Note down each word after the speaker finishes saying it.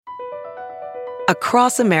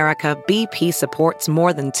Across America, BP supports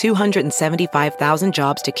more than 275,000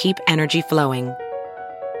 jobs to keep energy flowing.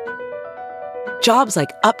 Jobs like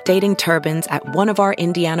updating turbines at one of our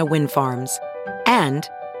Indiana wind farms and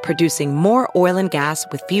producing more oil and gas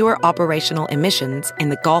with fewer operational emissions in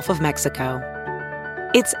the Gulf of Mexico.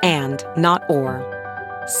 It's and, not or.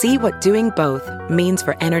 See what doing both means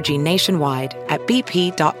for energy nationwide at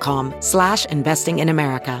bp.com/investing in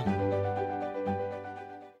America.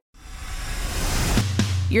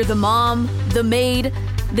 You're the mom, the maid,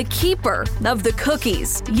 the keeper of the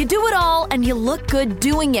cookies. You do it all and you look good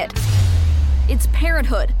doing it. It's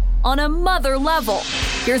parenthood on a mother level.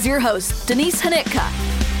 Here's your host, Denise Hanitka.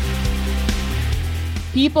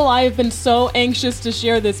 People, I have been so anxious to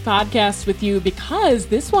share this podcast with you because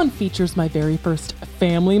this one features my very first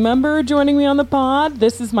family member joining me on the pod.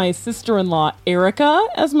 This is my sister-in-law, Erica,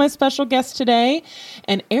 as my special guest today.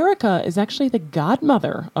 And Erica is actually the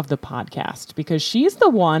godmother of the podcast because she's the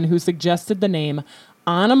one who suggested the name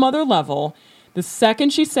On a Mother Level. The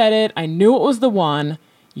second she said it, I knew it was the one.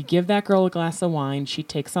 You give that girl a glass of wine, she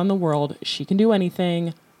takes on the world, she can do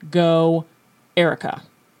anything. Go, Erica.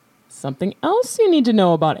 Something else you need to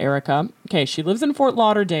know about Erica. Okay, she lives in Fort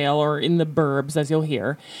Lauderdale, or in the burbs, as you'll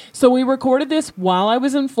hear. So we recorded this while I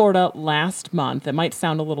was in Florida last month. It might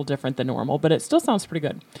sound a little different than normal, but it still sounds pretty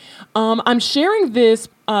good. I'm sharing this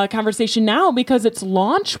conversation now because it's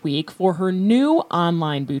launch week for her new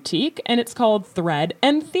online boutique, and it's called Thread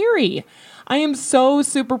and Theory. I am so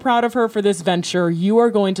super proud of her for this venture. You are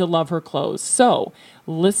going to love her clothes. So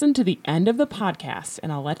listen to the end of the podcast,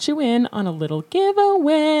 and I'll let you in on a little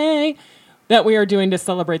giveaway that we are doing to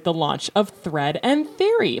celebrate the launch of Thread and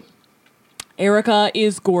Theory. Erica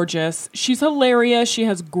is gorgeous. She's hilarious. She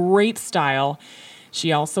has great style.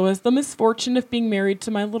 She also has the misfortune of being married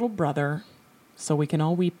to my little brother, so we can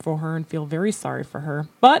all weep for her and feel very sorry for her.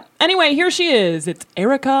 But anyway, here she is. It's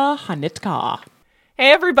Erica Hanitka.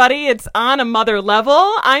 Hey everybody, it's On a Mother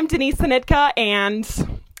Level. I'm Denise Hanitka, and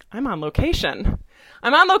I'm on location.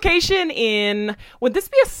 I'm on location in, would this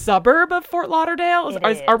be a suburb of Fort Lauderdale?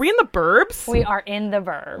 Are we in the burbs? We are in the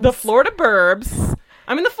burbs. The Florida burbs.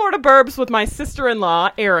 I'm in the Florida burbs with my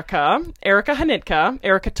sister-in-law, Erica Hanitka,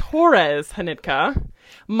 Erica Torres Hanitka,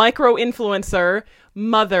 micro-influencer,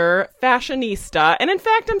 mother, fashionista, and in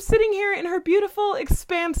fact, I'm sitting here in her beautiful,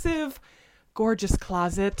 expansive, gorgeous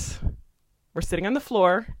closet. We're sitting on the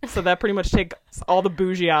floor, so that pretty much takes all the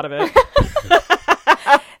bougie out of it.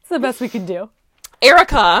 It's the best we can do.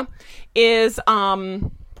 Erica is,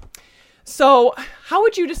 so how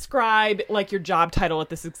would you describe, like, your job title at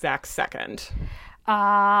this exact second?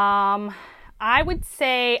 I would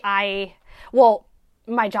say my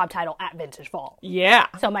job title at Vintage Vault. Yeah.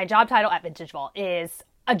 So my job title at Vintage Vault is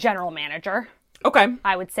a general manager. Okay.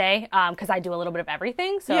 I would say, because I do a little bit of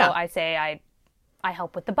everything. So yeah. I say I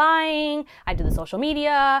help with the buying, I do the social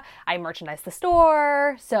media, I merchandise the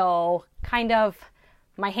store, so kind of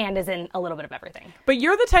my hand is in a little bit of everything. But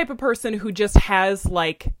you're the type of person who just has,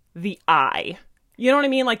 like, the eye. You know what I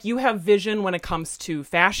mean? Like, you have vision when it comes to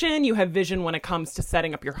fashion, you have vision when it comes to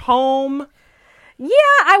setting up your home. Yeah,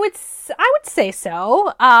 I would say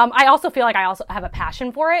so. I also feel like I also have a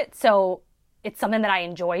passion for it, so it's something that I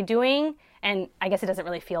enjoy doing, and I guess it doesn't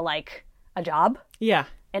really feel like a job. Yeah.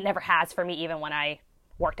 It never has for me, even when I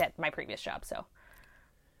worked at my previous job. So,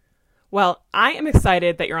 well, I am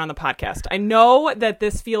excited that you're on the podcast. I know that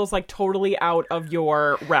this feels like totally out of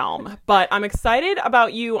your realm, but I'm excited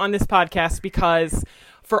about you on this podcast because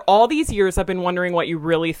for all these years, I've been wondering what you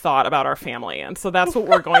really thought about our family. And so that's what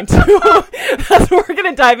we're going to, that's what we're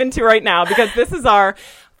going to dive into right now, because this is our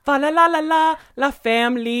Fa la la la la la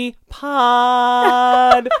family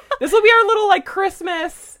pod. This will be our little, like,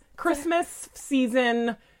 Christmas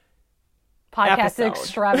season podcast episode.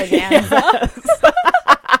 Extravaganza.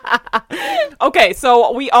 Okay,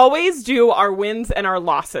 so we always do our wins and our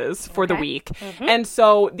losses for the week. Mm-hmm. And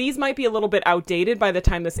so these might be a little bit outdated by the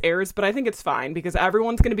time this airs, but I think it's fine because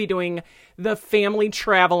everyone's going to be doing the family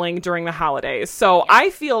traveling during the holidays. So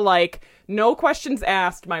I feel like, no questions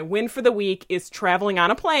asked, my win for the week is traveling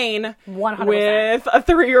on a plane 100%. With a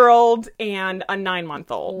 3-year-old and a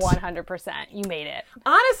 9-month-old. 100%. You made it.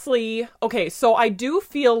 Honestly, okay, so I do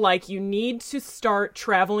feel like you need to start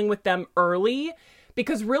traveling with them early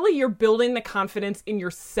because really you're building the confidence in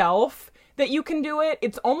yourself that you can do it.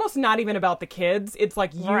 It's almost not even about the kids. It's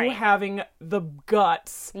like you having the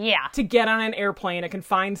guts to get on an airplane, a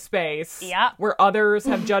confined space where others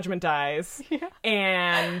have judgment eyes,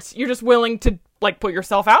 and you're just willing to, like, put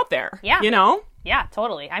yourself out there, you know? Yeah,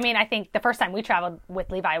 totally. I mean, I think the first time we traveled with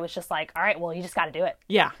Levi, it was just like, all right, well, you just got to do it.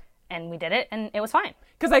 Yeah. And we did it, and it was fine.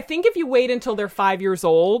 Because I think if you wait until they're 5 years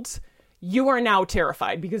old, you are now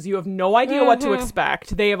terrified because you have no idea what to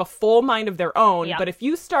expect. They have a full mind of their own. Yep. But if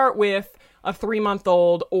you start with a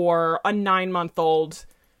 3-month-old or a 9-month-old,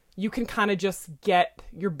 you can kind of just get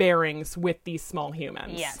your bearings with these small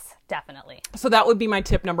humans. Yes, definitely. So that would be my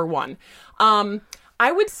tip number 1.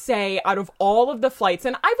 I would say out of all of the flights,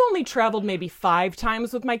 and I've only traveled maybe 5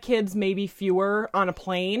 times with my kids, maybe fewer on a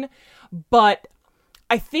plane, but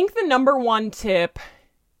I think the number 1 tip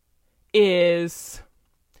is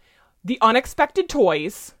the unexpected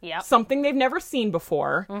toys. Yep. Something they've never seen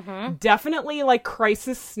before. Definitely like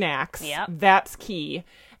crisis snacks. Yep. That's key.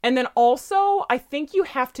 And then also, I think you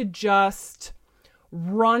have to just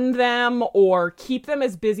run them or keep them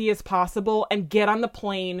as busy as possible and get on the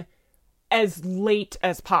plane as late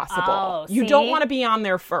as possible. Oh, you see? don't want to be on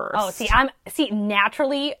there first. Oh, see,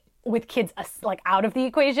 naturally with kids like out of the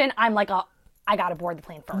equation, I'm like I gotta board the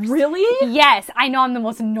plane first. Really? Yes, I know I'm the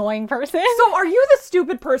most annoying person. So are you the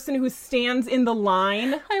stupid person who stands in the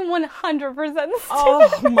line? I'm 100% the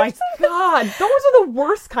Oh my God. Those are the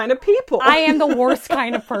worst kind of people. I am the worst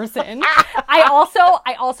kind of person.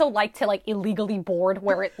 I also like to like illegally board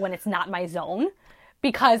when it's not my zone,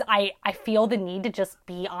 because I feel the need to just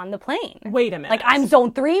be on the plane. Wait a minute. Like I'm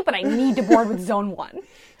zone 3, but I need to board with zone 1.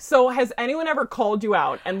 So has anyone ever called you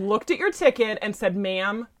out and looked at your ticket and said,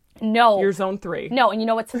 ma'am, No. you're zone 3? No, and you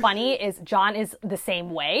know what's funny is John is the same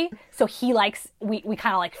way. So he likes, we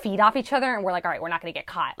kind of like feed off each other, and we're like, all right, we're not going to get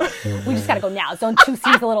caught. Like, we just got to go now. Zone 2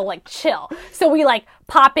 seems a little like chill. So we like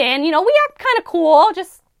pop in, we act kind of cool,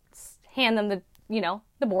 just hand them the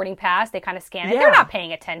boarding pass. They kind of scan it. Yeah. They're not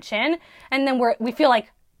paying attention. And then we feel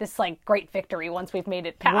like this like great victory once we've made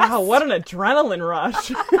it past. Wow, what an adrenaline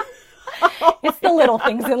rush. It's the little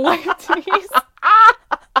things in life, Denise.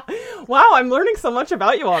 Wow, I'm learning so much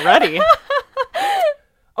about you already.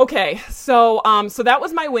 Okay, so that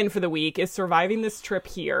was my win for the week, is surviving this trip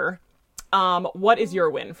here. What is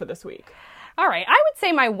your win for this week? All right, I would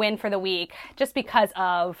say my win for the week, just because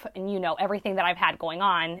of, everything that I've had going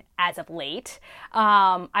on as of late,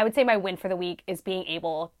 I would say my win for the week is being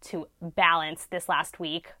able to balance this last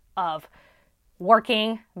week of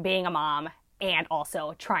working, being a mom, and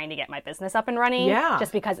also trying to get my business up and running. Yeah.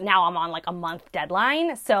 Just because now I'm on like a month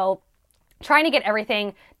deadline. So trying to get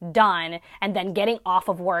everything done and then getting off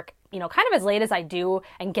of work, kind of as late as I do,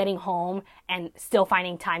 and getting home and still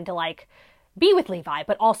finding time to like be with Levi,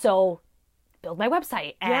 but also build my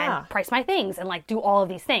website and price my things and like do all of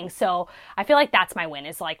these things. So I feel like that's my win,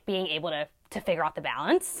 is like being able to figure out the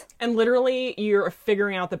balance. And literally, you're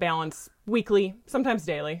figuring out the balance weekly, sometimes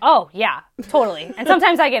daily. Oh, yeah, totally. And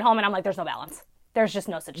sometimes I get home and I'm like, there's no balance. There's just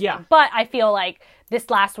no such thing. But I feel like this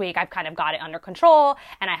last week I've kind of got it under control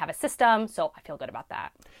and I have a system, so I feel good about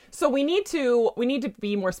that. So we need to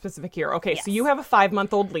be more specific here. Okay, Yes. So you have a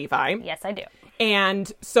 5-month-old Levi. Yes, I do.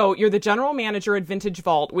 And so you're the general manager at Vintage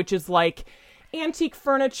Vault, which is like antique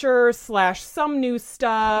furniture / some new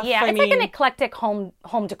stuff. Yeah, it's like an eclectic home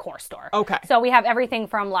decor store. Okay. So we have everything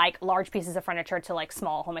from like large pieces of furniture to like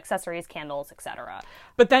small home accessories, candles, etc.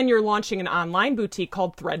 But then you're launching an online boutique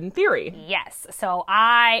called Thread and Theory. Yes. So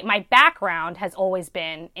my background has always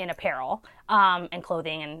been in apparel and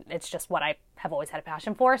clothing, and it's just what I have always had a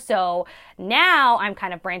passion for. So now I'm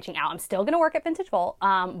kind of branching out. I'm still going to work at Vintage Vault,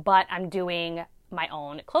 but I'm doing my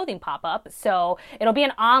own clothing pop-up. So it'll be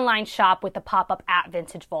an online shop with the pop-up at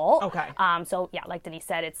Vintage Vault. Okay. So yeah, like Denise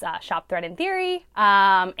said, it's Shop Thread and Theory,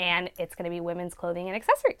 and it's going to be women's clothing and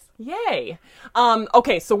accessories. Yay.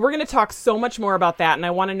 Okay, so we're going to talk so much more about that, and I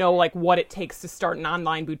want to know like what it takes to start an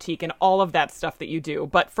online boutique and all of that stuff that you do.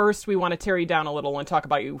 But first, we want to tear you down a little and talk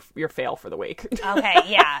about your fail for the week. Okay,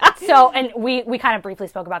 yeah. So, and we kind of briefly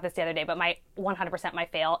spoke about this the other day, but my 100% my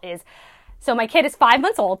fail is, so my kid is 5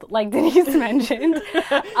 months old, like Denise mentioned.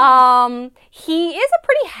 He is a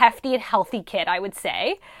pretty hefty and healthy kid, I would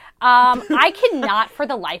say. I cannot for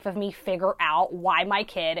the life of me figure out why my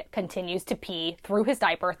kid continues to pee through his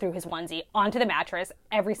diaper, through his onesie, onto the mattress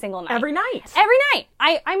every single night. Every night? Every night.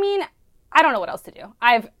 I mean, I don't know what else to do.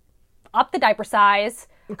 I've upped the diaper size.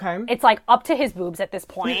 Okay. It's like up to his boobs at this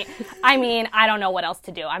point. I mean, I don't know what else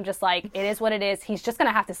to do. I'm just like, it is what it is. He's just going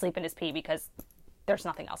to have to sleep in his pee because there's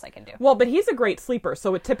nothing else I can do. Well, but he's a great sleeper,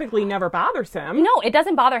 so it typically never bothers him. No, it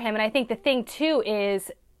doesn't bother him. And I think the thing too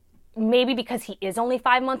is maybe because he is only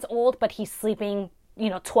 5 months old, but he's sleeping,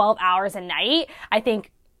 12 hours a night. I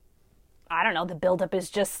think, I don't know, the buildup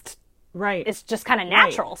is just, Right. it's just kind of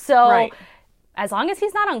natural. Right. So Right. as long as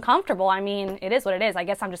he's not uncomfortable, I mean, it is what it is. I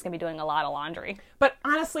guess I'm just going to be doing a lot of laundry. But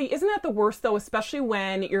honestly, isn't that the worst though, especially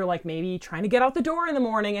when you're like maybe trying to get out the door in the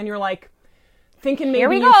morning and you're like, thinking Here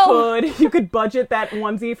maybe we go. you could budget that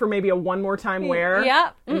onesie for maybe a one more time wear.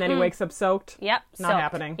 Yep. And then he wakes up soaked. Yep. Not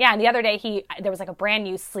happening. Yeah, and the other day there was like a brand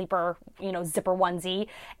new sleeper, zipper onesie,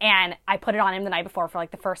 and I put it on him the night before for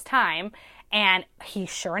like the first time, and he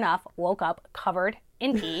sure enough woke up covered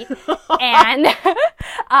in pee, and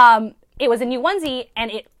it was a new onesie,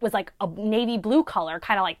 and it was like a navy blue color,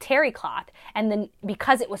 kind of like terry cloth, and then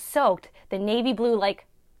because it was soaked, the navy blue like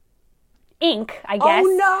ink, I guess,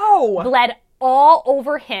 Oh no! bled all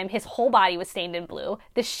over him. His whole body was stained in blue.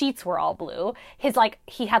 The sheets were all blue.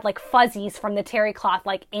 He had like fuzzies from the terry cloth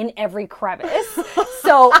like in every crevice.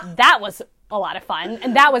 So that was a lot of fun.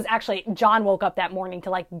 And that was actually, John woke up that morning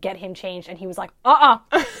to like get him changed, and he was like,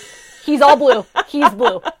 he's all blue. He's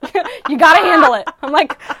blue. You gotta handle it. I'm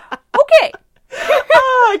like, okay.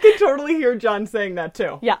 I can totally hear John saying that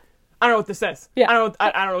too. Yeah. I don't know what this is. Yeah. I don't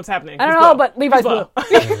know what's happening. I don't He's know, blue. but Levi's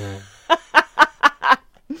He's blue.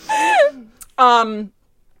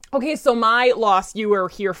 Okay, so my loss you were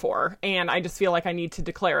here for, and I just feel like I need to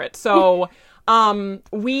declare it. So,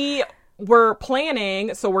 we were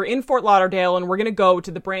planning, so we're in Fort Lauderdale, and we're going to go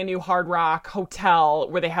to the brand new Hard Rock Hotel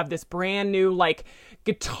where they have this brand new, like,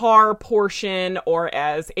 guitar portion, or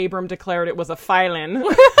as Abram declared, it was a violin.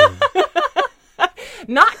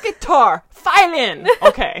 Not guitar, violin.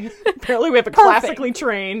 Okay. Apparently we have a classically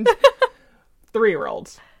trained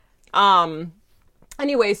 3-year-old.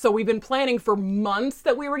 Anyway, so we've been planning for months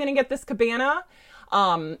that we were going to get this cabana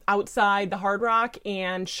outside the Hard Rock,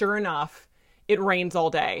 and sure enough, it rains all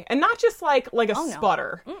day. And not just like a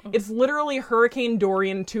sputter. No. It's literally Hurricane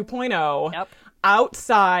Dorian 2.0 Yep.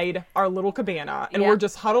 outside our little cabana. And we're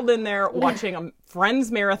just huddled in there watching a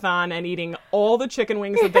Friends marathon and eating all the chicken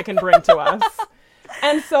wings that they can bring to us.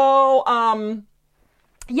 And so,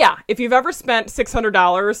 yeah, if you've ever spent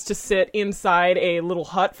 $600 to sit inside a little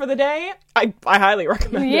hut for the day, I highly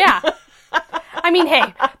recommend it. Yeah. I mean,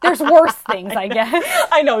 hey, there's worse things, I guess.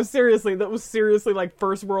 I know, seriously. That was seriously like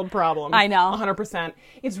first world problems. I know. 100%.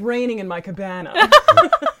 It's raining in my cabana.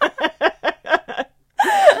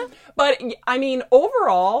 But, I mean,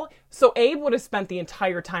 overall, so Abe would have spent the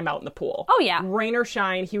entire time out in the pool. Oh, yeah. Rain or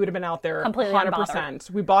shine, he would have been out there Completely 100%. unbothered.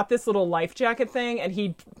 We bought this little life jacket thing, and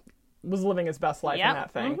he was living his best life in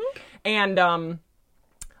that thing. Mm-hmm. And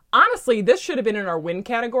honestly, this should have been in our win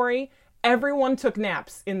category. Everyone took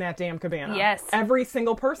naps in that damn cabana. Yes. Every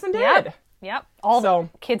single person did. Yep. All the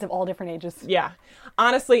kids of all different ages. Yeah.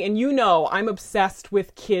 Honestly, and I'm obsessed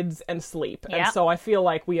with kids and sleep. Yep. And so I feel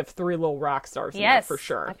like we have 3 little rock stars in that for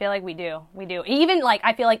sure. I feel like we do. We do. Even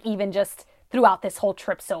I feel like even just throughout this whole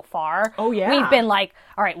trip so far. Oh, yeah. We've been like,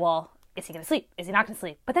 all right, well, is he going to sleep? Is he not going to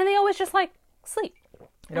sleep? But then they always just sleep.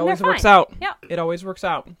 It always works out. Yeah. It always works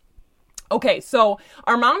out. Okay, so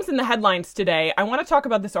our mom's in the headlines today. I want to talk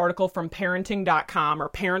about this article from parenting.com or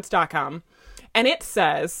parents.com. And it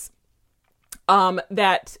says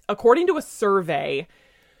that according to a survey,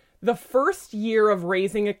 the first year of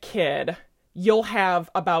raising a kid, you'll have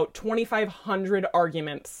about 2,500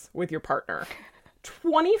 arguments with your partner.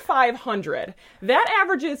 2,500. That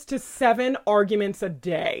averages to 7 arguments a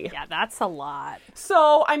day. Yeah, that's a lot.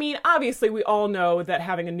 So, I mean, obviously we all know that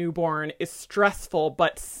having a newborn is stressful,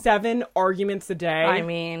 but 7 arguments a day? I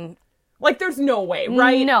mean... like, there's no way,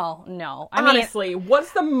 right? No. Honestly,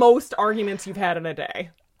 what's the most arguments you've had in a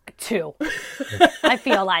day? 2. I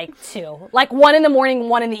feel like 2. Like 1 in the morning,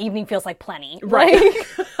 1 in the evening feels like plenty. Right.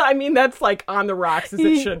 I mean, that's like on the rocks as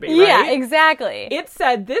it should be, right? Yeah, exactly.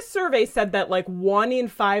 This survey said that like 1 in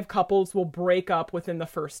 5 couples will break up within the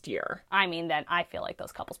first year. I mean, then I feel like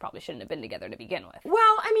those couples probably shouldn't have been together to begin with.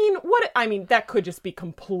 Well, I mean, that could just be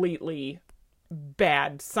completely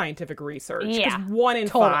bad scientific research. Yeah. 1 in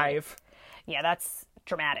 5. Yeah, that's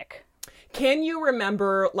dramatic. Can you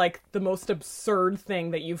remember, like, the most absurd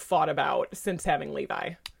thing that you've thought about since having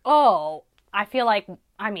Levi? Oh, I feel like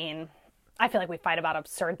we fight about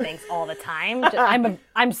absurd things all the time.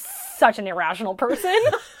 I'm such an irrational person.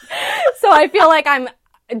 So I feel like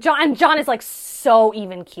John is, like, so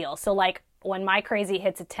even keel. So, like, when my crazy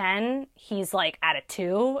hits a 10, he's, like, at a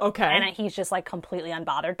 2. Okay. And he's just, like, completely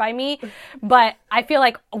unbothered by me. But I feel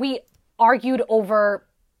like we argued over...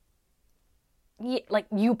 like,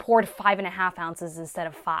 you poured 5.5 ounces instead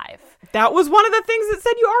of 5. That was one of the things that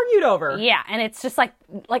said you argued over. Yeah, and it's just like,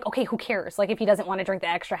 okay, who cares? Like, if he doesn't want to drink the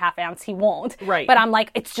extra half ounce, he won't. Right. But I'm like,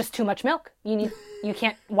 it's just too much milk. You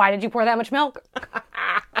can't, why did you pour that much milk?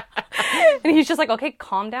 And he's just like, okay,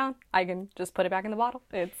 calm down. I can just put it back in the bottle.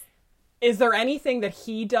 Is there anything that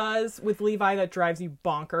he does with Levi that drives you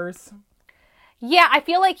bonkers? Yeah, I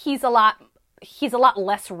feel like he's a lot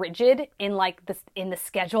less rigid in like in the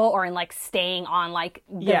schedule or in like staying on like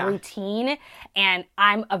the routine, and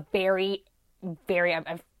I'm a very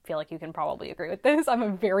I feel like you can probably agree with this. I'm a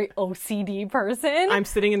very OCD person. I'm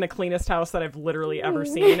sitting in the cleanest house that I've literally ever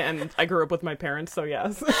seen, and I grew up with my parents, so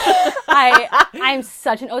yes. I'm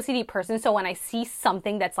such an OCD person, so when I see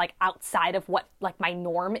something that's like outside of what like my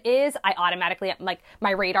norm is, I automatically like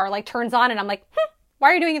my radar like turns on, and I'm like, why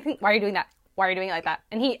are you doing it? Why are you doing that? Why are you doing it like that?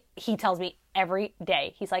 And he tells me every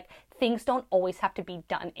day. He's like, things don't always have to be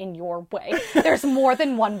done in your way. There's more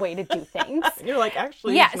than one way to do things. You're like,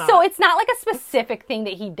 actually, yeah. It's not. So it's not like a specific thing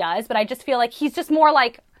that he does, but I just feel like he's just more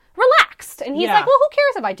like relaxed, and he's like, well, who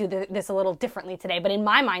cares if I do this a little differently today? But in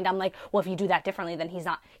my mind, I'm like, well, if you do that differently, then he's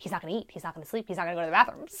not going to eat, he's not going to sleep, he's not going to go to the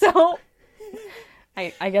bathroom. So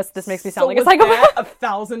I guess this makes me sound like a psychopath.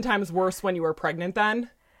 1,000 times worse when you were pregnant then?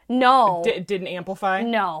 No. It didn't amplify?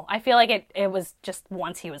 No. I feel like it was just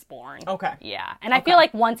once he was born. Okay. Yeah. And I feel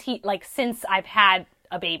like since I've had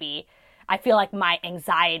a baby, I feel like my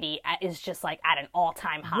anxiety is just like at an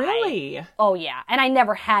all-time high. Really? Oh, yeah. And I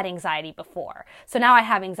never had anxiety before. So now I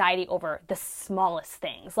have anxiety over the smallest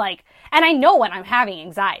things. Like, and I know when I'm having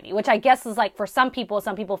anxiety, which I guess is like for some people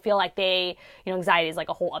feel like anxiety is like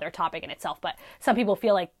a whole other topic in itself, but some people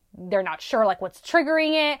feel like they're not sure like what's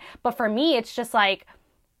triggering it. But for me, it's just like,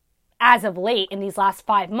 as of late in these last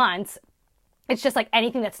 5 months, it's just like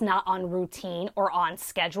anything that's not on routine or on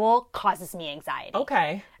schedule causes me anxiety.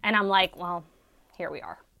 Okay. And I'm like, well, here we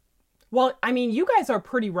are. Well, I mean, you guys are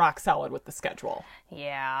pretty rock solid with the schedule.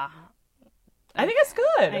 Yeah. I think it's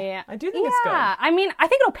good. Yeah. I do think it's good. I mean, I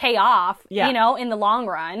think it'll pay off, in the long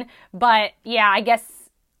run. But yeah, I guess,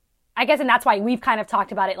 and that's why we've kind of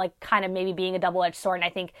talked about it, like kind of maybe being a double-edged sword. And I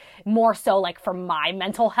think more so like for my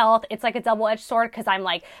mental health, it's like a double-edged sword, because I'm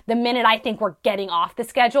like, the minute I think we're getting off the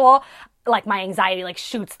schedule, like my anxiety like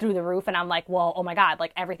shoots through the roof, and I'm like, well, oh my God,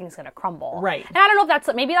 like everything's going to crumble. Right. And I don't know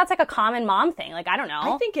if maybe that's like a common mom thing. Like, I don't know.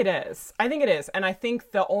 I think it is. And I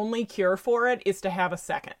think the only cure for it is to have a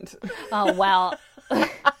second. Oh, well,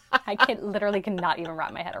 I cannot even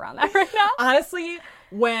wrap my head around that right now. Honestly,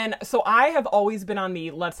 so I have always been on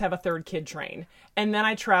the let's have a third kid train. And then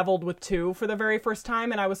I traveled with 2 for the very first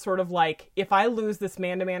time. And I was sort of like, if I lose this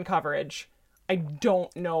man-to-man coverage, I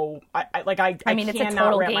don't know. I mean, it's a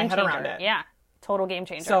total wrap my head around it. Yeah. Total game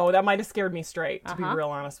changer. So that might have scared me straight, to be real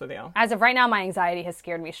honest with you. As of right now, my anxiety has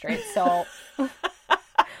scared me straight. So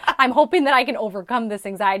I'm hoping that I can overcome this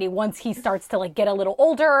anxiety once he starts to like get a little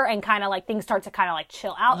older and kind of like things start to kind of like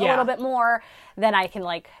chill out a little bit more. Then I can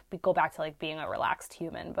like go back to like being a relaxed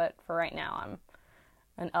human. But for right now, I'm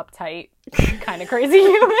an uptight, kind of crazy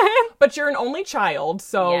human. But you're an only child,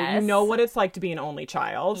 so Yes. you know what it's like to be an only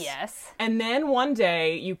child. Yes. And then one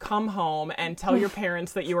day you come home and tell your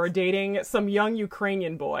parents that you are dating some young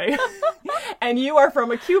Ukrainian boy. And you are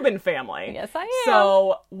from a Cuban family. Yes, I am.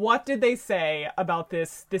 So what did they say about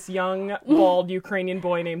this young, bald Ukrainian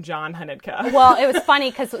boy named John Hanitka? Well, it was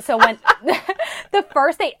funny because when the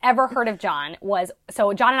first they ever heard of John was,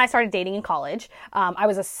 so John and I started dating in college. I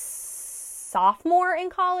was a sophomore in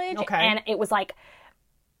college. Okay. And it was like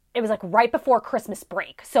right before Christmas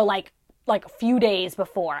break. So like a few days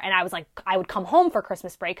before. And I was like, I would come home for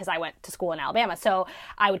Christmas break because I went to school in Alabama. So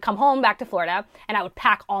I would come home back to Florida and I would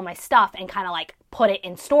pack all my stuff and kind of like put it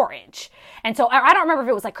in storage. And so I don't remember if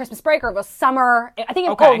it was like Christmas break or it was summer. I think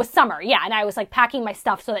it was summer. Yeah. And I was like packing my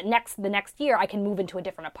stuff so that the next year I can move into a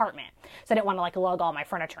different apartment. So I didn't want to like lug all my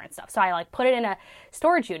furniture and stuff. So I like put it in a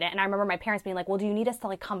storage unit. And I remember my parents being like, well, do you need us to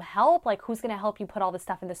like come help? Like, who's going to help you put all this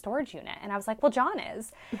stuff in the storage unit? And I was like, well, John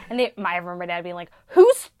is. And I remember my dad being like,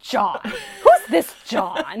 who's John? Who's this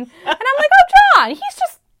John? And I'm like, oh, John,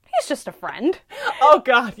 he's just a friend. Oh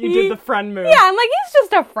God, you did the friend move. Yeah, I'm like, he's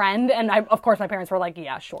just a friend. And of course my parents were like,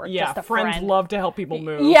 yeah, sure, Yeah, just a friends friend. love to help people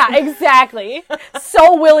move. Yeah, exactly.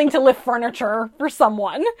 So willing to lift furniture for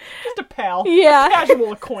someone. Just a pal. Yeah.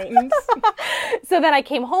 Casual acquaintance. So then I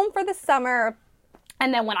came home for the summer.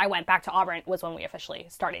 And then when I went back to Auburn was when we officially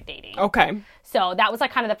started dating. Okay. So that was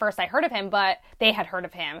like kind of the first I heard of him, but they had heard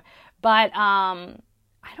of him. But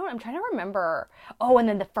I'm trying to remember. Oh, and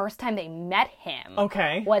then the first time they met him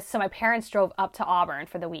was, so my parents drove up to Auburn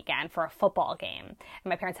for the weekend for a football game. And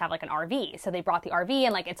my parents have like an RV. So they brought the RV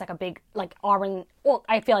and like, it's like a big, like Auburn, well,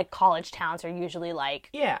 I feel like college towns are usually like,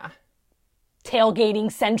 Yeah.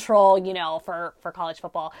 tailgating central, for college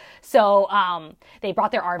football. So they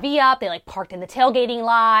brought their RV up. They like parked in the tailgating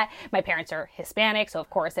lot. My parents are Hispanic, so of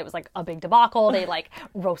course it was like a big debacle. They like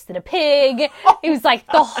roasted a pig. It was like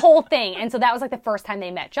the whole thing. And so that was like the first time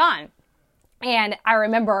they met John. And I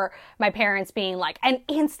remember my parents being like, and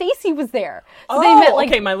Aunt Stacy was there. So they met like,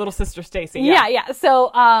 okay, my little sister Stacy. Yeah.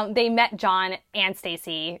 So they met John and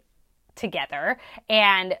Stacy together,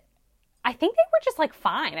 and I think they were just like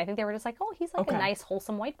fine. I think they were just like, oh, he's like Okay. a nice,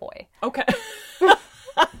 wholesome white boy. Okay.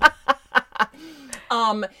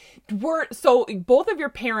 So both of your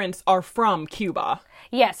parents are from Cuba.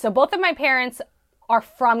 Yes, so both of my parents are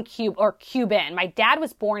from Cuba or Cuban. My dad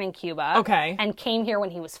was born in Cuba. Okay. And came here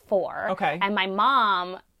when he was 4. Okay. And my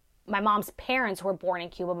mom's parents were born in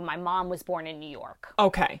Cuba, but my mom was born in New York.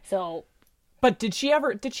 Okay. So But did she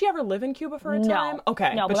ever live in Cuba for a time? no.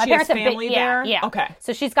 Okay. No, but my she has parents have family been, there? Yeah. Okay.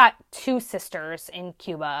 So she's got 2 sisters in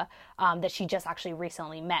Cuba that she just actually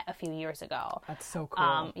recently met a few years ago. That's so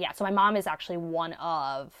cool. Yeah, so my mom is actually one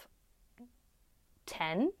of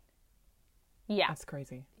 10. Yeah. That's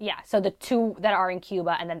crazy. Yeah, so the 2 that are in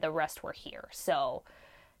Cuba and then the rest were here. So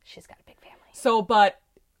she's got a big family. So, but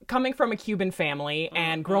coming from a Cuban family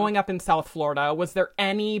and growing up in South Florida, was there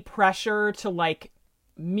any pressure to like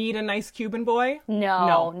meet a nice Cuban boy?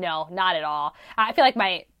 No, not at all. I feel like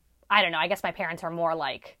I don't know, I guess my parents are more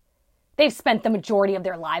like, they've spent the majority of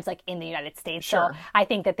their lives like in the United States. Sure. So I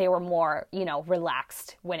think that they were more,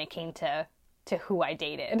 relaxed when it came to who I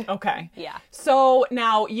dated. Okay. Yeah. So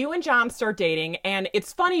now you and John start dating, and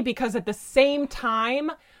it's funny because at the same time,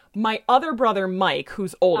 my other brother Mike,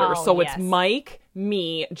 who's older, Oh, so it's yes. Mike,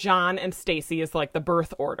 me, John, and Stacy is like the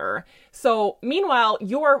birth order. So meanwhile,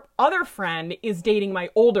 your other friend is dating my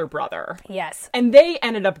older brother, Yes. and they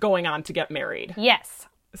ended up going on to get married. Yes.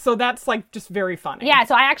 So that's like just very funny. Yeah,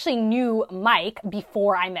 so I actually knew Mike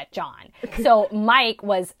before I met John. So Mike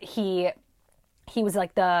was, he was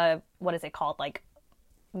like the, what is it called? Like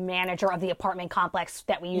manager of the apartment complex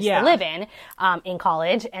that we used Yeah. to live in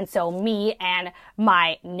college. And so me and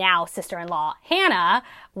my now sister-in-law, Hannah,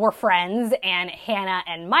 were friends, and Hannah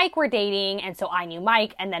and Mike were dating. And so I knew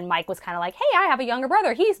Mike, and then Mike was kind of like, hey, I have a younger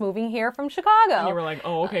brother. He's moving here from Chicago. And you were like,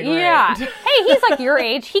 oh, okay, great. Yeah. Hey, he's like your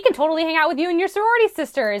age. He can totally hang out with you and your sorority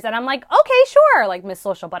sisters. And I'm like, okay, sure. Like Miss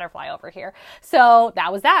Social Butterfly over here. So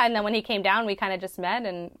that was that. And then when he came down, we kind of just met,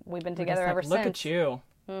 and we've been together It's like, ever look since. at you.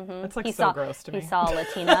 That's like He so saw, gross to me. He saw a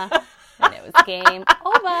Latina, and it was game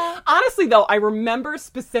over. Honestly, though, I remember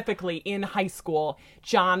specifically in high school,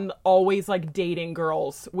 John always like dating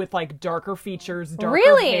girls with like darker features, darker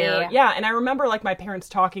Really? hair. Yeah, and I remember like my parents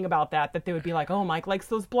talking about that they would be like, oh, Mike likes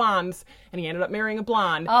those blondes, and he ended up marrying a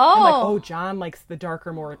blonde. Oh. And like, oh, John likes the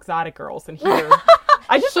darker, more exotic girls, and here.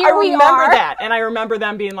 I Here we remember are. that, and I remember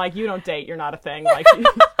them being like, you don't date, you're not a thing. Like,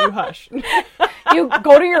 you hush. You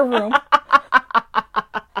go to your room.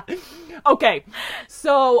 Okay,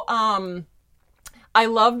 so I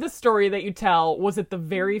love the story that you tell. Was it the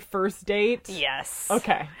very first date? Yes.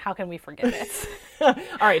 Okay. How can we forget this? All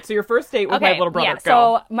right, so your first date with my little brother. Yeah.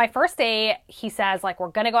 Go. So my first date, he says, like, we're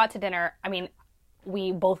going to go out to dinner. I mean,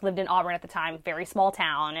 we both lived in Auburn at the time, very small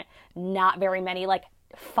town, not very many, like,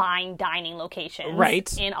 fine dining locations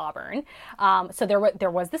Right. in Auburn. So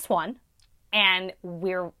there was this one. And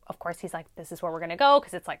of course, he's like, this is where we're going to go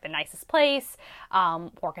because it's like the nicest place. We're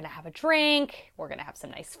going to have a drink. We're going to have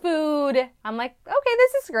some nice food. I'm like, okay,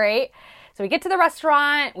 this is great. So we get to the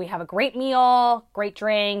restaurant. We have a great meal, great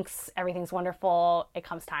drinks. Everything's wonderful. It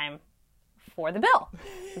comes time for the bill.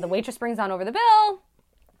 So the waitress brings on over the bill.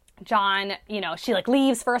 John, she like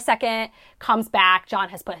leaves for a second, comes back. John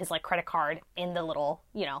has put his like credit card in the little,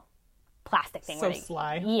 plastic thing. So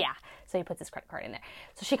sly. Yeah. So he puts his credit card in there.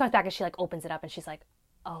 So she comes back and she like opens it up and she's like,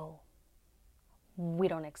 oh, we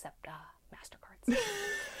don't accept MasterCards.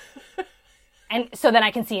 And so then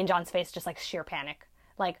I can see in John's face just like sheer panic.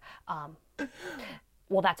 Like,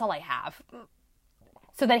 well, that's all I have.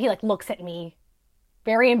 So then he like looks at me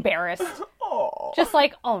very embarrassed. Just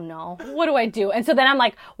like, oh no, what do I do? And so then I'm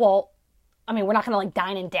like, well, I mean, we're not going to like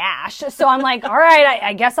dine and dash. So I'm like, all right,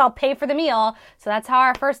 I guess I'll pay for the meal. So that's how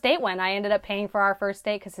our first date went. I ended up paying for our first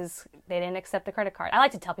date because they didn't accept the credit card. I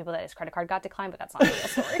like to tell people that his credit card got declined, but that's not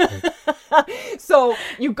the real story. So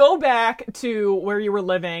you go back to where you were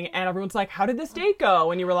living, and everyone's like, how did this date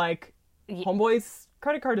go? And you were like, homeboy's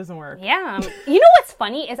credit card doesn't work. Yeah. You know what's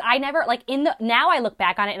funny is I never, like, now I look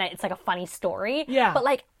back on it and it's like a funny story. Yeah. But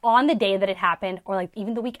like on the day that it happened, or like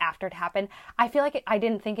even the week after it happened, I feel like I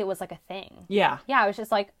didn't think it was like a thing. Yeah. Yeah, I was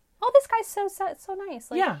just like, oh, this guy's so nice.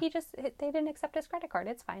 Like, Yeah. they didn't accept his credit card.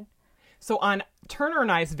 It's fine. So on Turner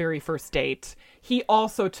and I's very first date, he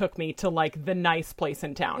also took me to like the nice place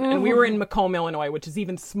in town. And we were in Macomb, Illinois, which is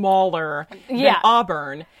even smaller than Yeah.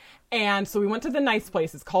 Auburn. And so we went to the nice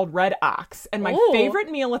place. It's called Red Ox. And my favorite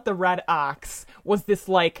meal at the Red Ox was this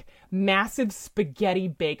like massive spaghetti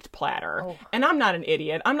baked platter. And I'm not an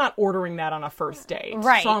idiot. I'm not ordering that on a first date.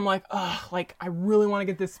 Right. So I'm like, ugh, like I really want to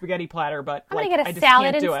get this spaghetti platter, but I'm like gonna get a I just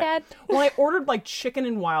salad can't do instead. it. Well, I ordered like chicken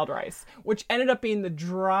and wild rice, which ended up being the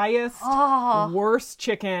driest, worst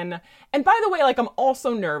chicken. And by the way, like I'm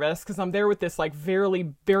also nervous because I'm there with this like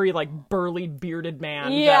very, very like burly bearded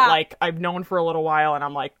man that like I've known for a little while, and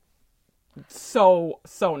I'm like so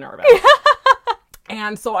nervous.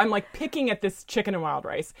 And so I'm like picking at this chicken and wild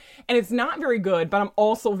rice, and it's not very good, but I'm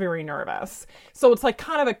also very nervous. So it's like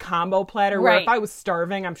kind of a combo platter where if I was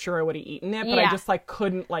starving, I'm sure I would have eaten it, but I just like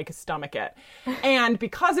couldn't like stomach it. And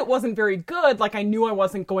because it wasn't very good, like I knew I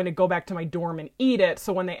wasn't going to go back to my dorm and eat it.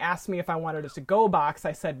 So when they asked me if I wanted a to-go box,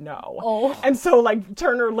 I said no. And so like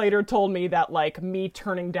Turner later told me that like me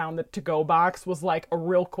turning down the to-go box was like a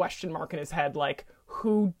real question mark in his head, like,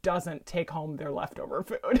 who doesn't take home their leftover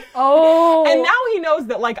food? And now he knows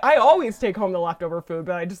that, like, I always take home the leftover food,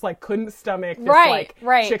 but I just, like, couldn't stomach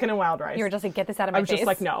this, chicken and wild rice. You were just like, get this out of my face. I was just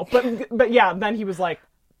like, no. But yeah, then he was like,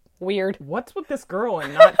 weird. What's with this girl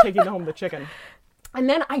and not taking home the chicken? And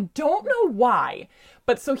then I don't know why,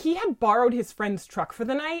 but so he had borrowed his friend's truck for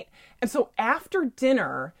the night. And so after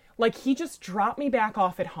dinner, like, he just dropped me back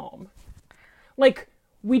off at home. Like,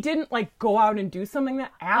 we didn't like go out and do something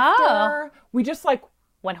that after. We just like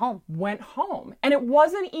went home. And it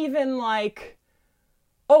wasn't even like,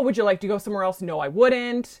 oh, would you like to go somewhere else? No, I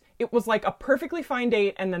wouldn't. It was like a perfectly fine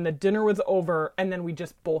date, and then the dinner was over, and then we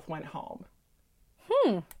just both went home.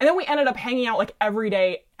 And then we ended up hanging out like every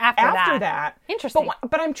day after that. Interesting.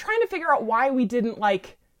 But I'm trying to figure out why we didn't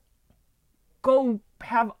like go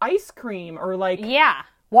have ice cream or like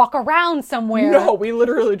walk around somewhere. No, we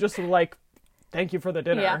literally just were like, thank you for the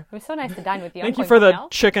dinner. Yeah, it was so nice to dine with you. Thank you for the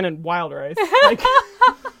chicken and wild rice. Like,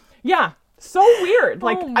 yeah, so weird.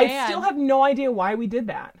 Like, I still have no idea why we did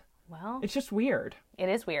that. Well, it's just weird. It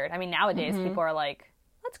is weird. I mean, nowadays people are like,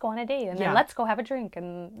 let's go on a date and then let's go have a drink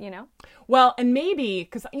and, you know. Well, and maybe,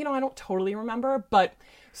 because, you know, I don't totally remember, but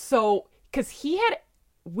so, because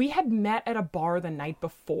we had met at a bar the night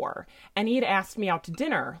before, and he had asked me out to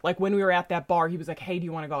dinner. Like, when we were at that bar, he was like, hey, do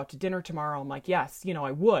you want to go out to dinner tomorrow? I'm like, yes, you know,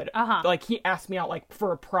 I would. Like, he asked me out, like,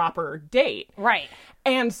 for a proper date. Right.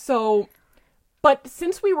 And so, but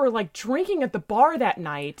since we were, like, drinking at the bar that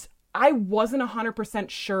night, I wasn't 100%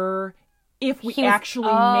 sure if we actually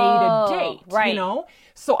made a date, you know?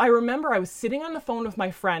 So I remember I was sitting on the phone with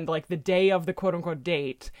my friend, like, the day of the quote-unquote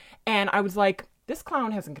date, and I was like, this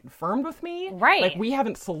clown hasn't confirmed with me. Right. Like, we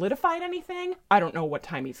haven't solidified anything. I don't know what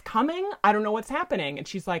time he's coming. I don't know what's happening. And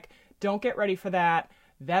she's like, don't get ready for that.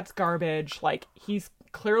 That's garbage. Like, he's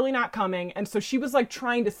clearly not coming. And so she was, like,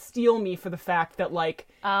 trying to steal me for the fact that, like,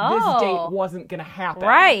 this date wasn't going to happen.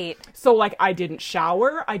 Right. So, like, I didn't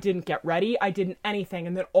shower. I didn't get ready. I didn't anything.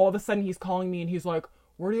 And then all of a sudden he's calling me and he's like,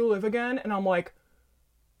 where do you live again? And I'm like,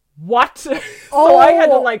 what? So I had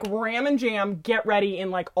to like ram and jam, get ready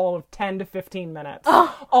in like all of 10 to 15 minutes.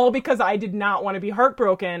 All because I did not want to be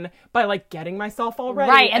heartbroken by like getting myself all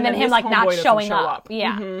ready. Right, and then him like not showing up.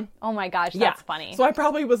 Yeah. Mm-hmm. Oh my gosh, that's funny. So I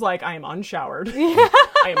probably was like, I am unshowered.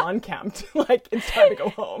 I am unkempt. Like, it's time to go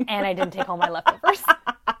home. And I didn't take home my leftovers.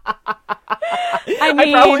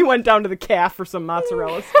 I probably went down to the calf for some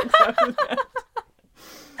mozzarella sticks after that.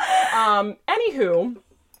 Anywho,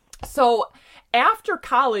 so after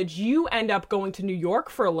college, you end up going to New York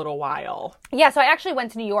for a little while. Yeah, so I actually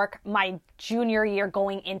went to New York my junior year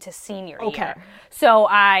going into senior year. So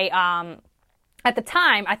I, at the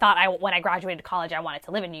time, I thought when I graduated college, I wanted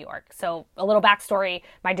to live in New York. So a little backstory,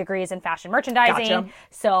 my degree is in fashion merchandising. Gotcha.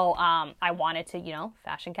 So I wanted to, you know,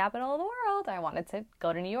 fashion capital of the world. I wanted to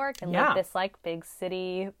go to New York and live this like big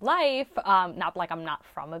city life. Not like I'm not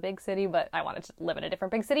from a big city, but I wanted to live in a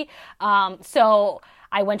different big city. So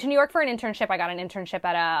I went to New York for an internship. I got an internship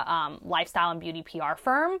at a lifestyle and beauty PR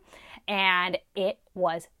firm. And it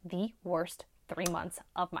was the worst 3 months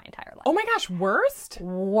of my entire life. Oh my gosh, worst?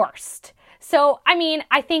 Worst. So, I mean,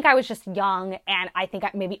 I think I was just young and I think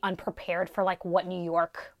I maybe unprepared for like what New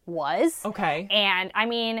York was. Okay. And I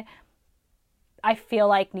mean, I feel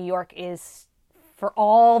like New York is, for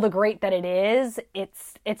all the great that it is,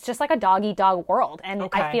 it's just like a dog-eat-dog world. And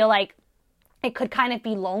I feel like it could kind of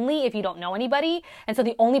be lonely if you don't know anybody. And so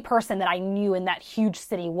the only person that I knew in that huge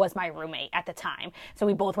city was my roommate at the time. So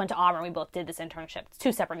we both went to Auburn. We both did this internship. It's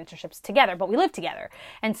 2 separate internships together, but we lived together.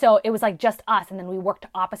 And so it was like just us. And then we worked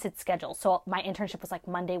opposite schedules. So my internship was like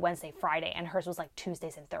Monday, Wednesday, Friday. And hers was like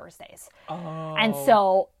Tuesdays and Thursdays. Oh. And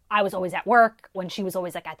so I was always at work when she was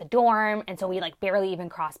always like at the dorm. And so we like barely even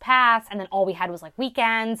crossed paths. And then all we had was like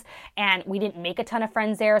weekends, and we didn't make a ton of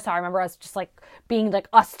friends there. So I remember us just like being like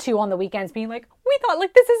us two on the weekends being like, we thought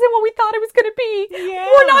like this isn't what we thought it was going to be. Yeah.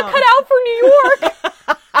 We're not cut out for New York.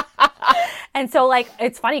 And so like,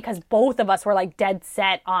 it's funny because both of us were like dead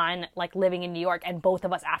set on like living in New York. And both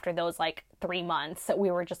of us after those like 3 months,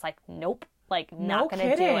 we were just like, nope, like not going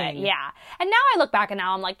to do it. Yeah. And now I look back and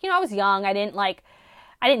now I'm like, I was young. I didn't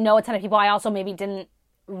know a ton of people. I also maybe didn't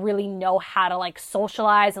really know how to like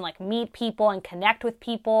socialize and like meet people and connect with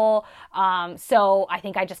people. So I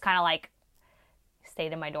think I just kind of like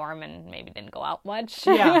stayed in my dorm and maybe didn't go out much.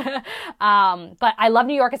 Yeah. But I love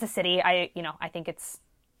New York as a city. I think it's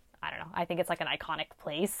like an iconic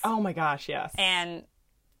place. Oh my gosh, yes. And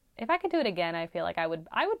if I could do it again, I feel like I would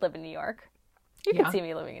live in New York. You could see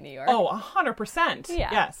me living in New York. Oh, 100%. Yeah,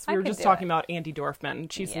 yes. We I were could just do talking it. about Andy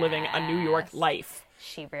Dorfman. She's living a New York life.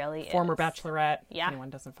 She really is. Former Bachelorette. Yeah. If anyone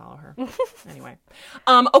doesn't follow her. Anyway.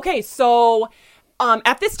 Okay, so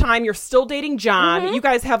at this time, you're still dating John. Mm-hmm. You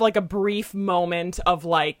guys have like a brief moment of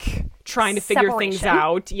like trying to figure things Separation.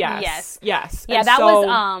 out. Yes. Yes. Yeah, And that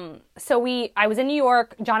so, was, I was in New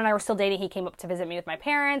York. John and I were still dating. He came up to visit me with my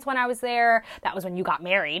parents when I was there. That was when you got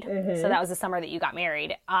married. So that was the summer that you got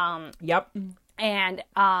married. Yep. And,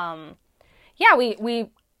 we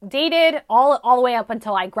dated all the way up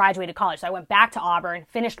until I graduated college. So I went back to Auburn,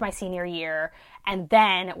 finished my senior year, and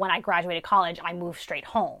then when I graduated college, I moved straight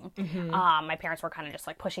home. My parents were kind of just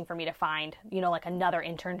like pushing for me to find, like another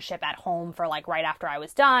internship at home for like right after I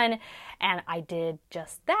was done. And I did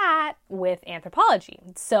just that with anthropology.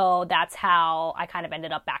 So that's how I kind of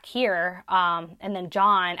ended up back here. And then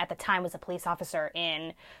John at the time was a police officer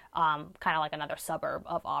in kind of like another suburb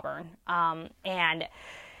of Auburn. And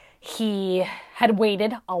he had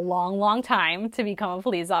waited a long, long time to become a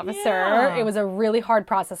police officer. Yeah. It was a really hard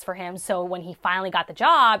process for him. So when he finally got the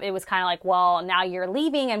job, it was kind of like, well, now you're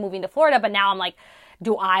leaving and moving to Florida. But now I'm like,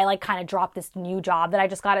 do I like kind of drop this new job that I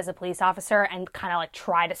just got as a police officer and kind of like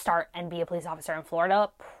try to start and be a police officer in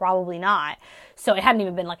Florida? Probably not. So it hadn't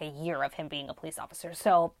even been like a year of him being a police officer.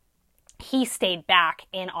 So he stayed back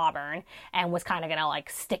in Auburn and was kind of going to like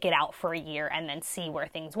stick it out for a year and then see where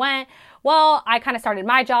things went. Well, I kind of started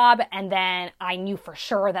my job, and then I knew for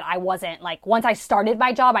sure that I wasn't like, once I started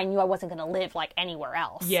my job, I knew I wasn't going to live like anywhere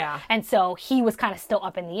else. Yeah. And so he was kind of still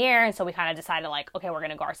up in the air. And so we kind of decided like, okay, we're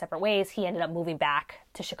going to go our separate ways. He ended up moving back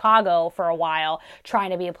to Chicago for a while,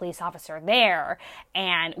 trying to be a police officer there.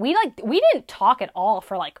 And we didn't talk at all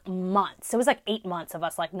for like months. It was like 8 months of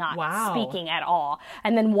us like not speaking at all.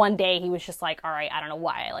 And then one day he was just like, all right, I don't know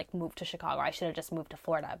why I like moved to Chicago. I should have just moved to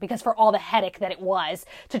Florida, because for all the headache that it was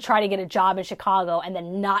to try to get a job in Chicago and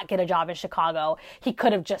then not get a job in Chicago, he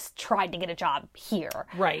could have just tried to get a job here.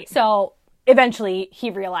 Right. So eventually he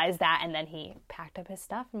realized that, and then he packed up his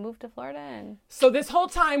stuff and moved to Florida. And So this whole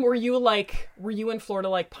time, were you in Florida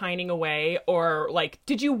like pining away, or like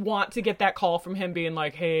did you want to get that call from him being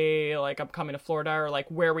like, hey, like I'm coming to Florida, or like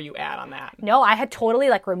where were you at on that? no, I had totally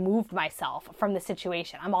like removed myself from the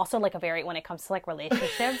situation. I'm also like when it comes to like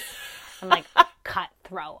relationships, I'm like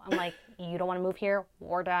cutthroat. I'm like, you don't want to move here?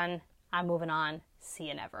 We're done. I'm moving on. See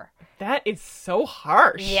you never. That is so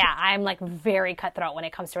harsh. Yeah, I'm like very cutthroat when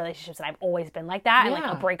it comes to relationships, and I've always been like that. And like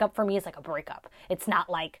Yeah. a breakup for me is like a breakup. It's not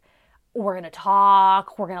like we're gonna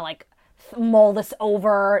talk, we're gonna like mull this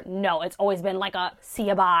over. No, it's always been like a see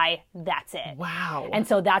you bye, that's it. Wow. And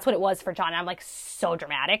so that's what it was for John. And I'm like so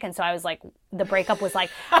dramatic. And so I was like, the breakup was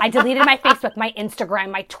like, I deleted my Facebook, my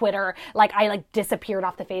Instagram, my Twitter. Like I like disappeared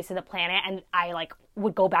off the face of the planet. And I like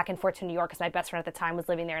would go back and forth to New York because my best friend at the time was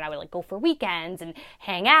living there, and I would like go for weekends and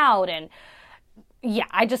hang out. And yeah,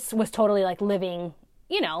 I just was totally like living,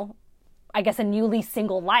 I guess a newly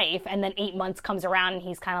single life. And then 8 months comes around and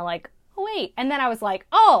he's kind of like, oh wait. And then I was like,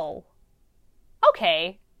 oh,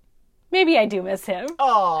 okay, maybe I do miss him.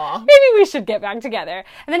 Aw. Maybe we should get back together.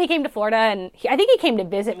 And then he came to Florida, and I think he came to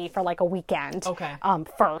visit me for like a weekend. Okay.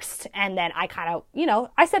 First. And then I kind of,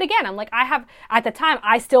 I said again, I'm like, at the time,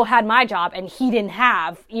 I still had my job, and he didn't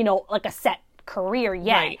have, like a set career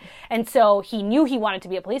yet. Right. And so he knew he wanted to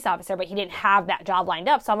be a police officer, but he didn't have that job lined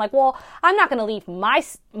up. So I'm like, well, I'm not going to leave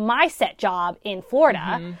my set job in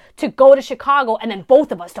Florida to go to Chicago, and then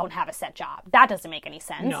both of us don't have a set job. That doesn't make any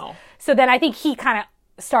sense. No. So then I think he kind of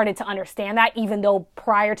started to understand that, even though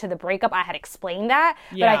prior to the breakup I had explained that.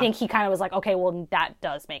 Yeah. But I think he kind of was like, okay, well, that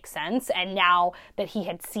does make sense. And now that he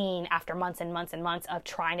had seen after months and months and months of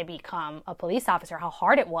trying to become a police officer how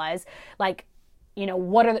hard it was, like,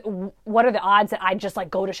 what are the odds that I just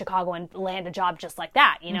like go to Chicago and land a job just like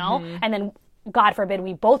that, And then God forbid,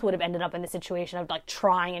 we both would have ended up in the situation of like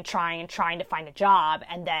trying and trying and trying to find a job,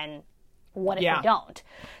 and then what if we don't?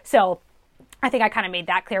 So I think I kind of made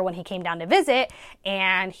that clear when he came down to visit,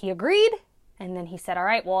 and he agreed. And then he said, all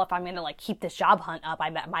right, well, if I'm going to like keep this job hunt up,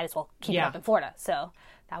 I might as well keep it up in Florida. So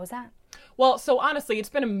that was that. Well, so honestly, it's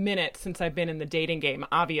been a minute since I've been in the dating game,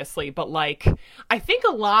 obviously. But like, I think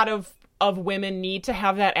a lot of women need to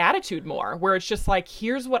have that attitude more, where it's just like,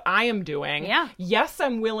 here's what I am doing. Yeah. Yes,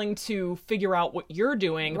 I'm willing to figure out what you're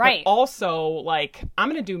doing. Right. But also, like, I'm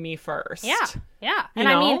going to do me first. Yeah. Yeah. And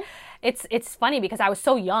You know? I mean, it's funny because I was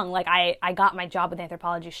so young. Like I got my job with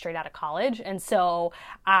Anthropologie straight out of college. And so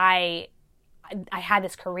I had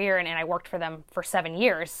this career and I worked for them for 7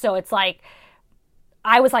 years. So it's like,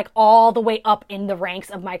 I was like all the way up in the ranks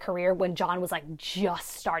of my career when John was like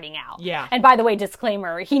just starting out. Yeah. And by the way,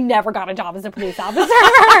 disclaimer, he never got a job as a police officer.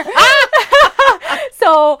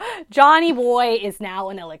 So Johnny Boy is now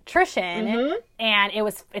an electrician. And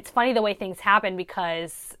it's funny the way things happen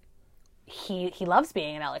because he loves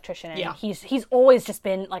being an electrician, and he's always just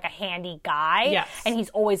been like a handy guy. Yes. And he's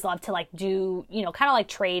always loved to like do, kind of like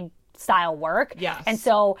trade style work. Yes. And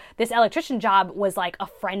so this electrician job was like a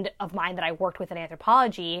friend of mine that I worked with in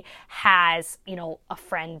Anthropologie has, a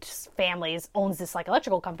friend's family owns this like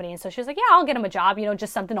electrical company. And so she was like, yeah, I'll get him a job,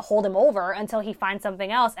 just something to hold him over until he finds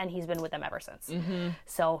something else. And he's been with them ever since.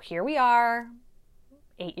 So here we are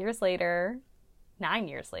 8 years later, 9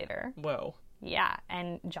 years later. Whoa. Yeah.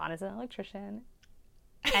 And John is an electrician.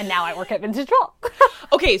 And now I work at Vintage Troll.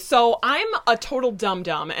 Okay, so I'm a total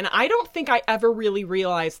dum-dum, and I don't think I ever really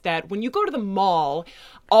realized that when you go to the mall,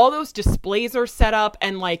 all those displays are set up,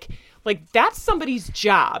 and like that's somebody's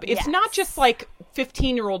job. It's not just like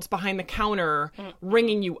 15-year-olds behind the counter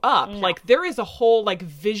ringing you up. No. Like there is a whole like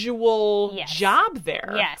visual job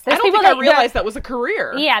there. Yes. I don't think I realized that was a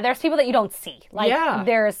career. Yeah, there's people that you don't see. Like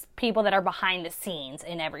there's people that are behind the scenes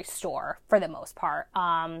in every store for the most part.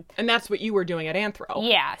 And that's what you were doing at Anthro.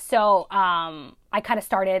 Yeah. So I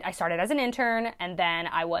started as an intern, and then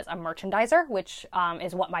I was a merchandiser, which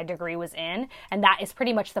is what my degree was in. And that is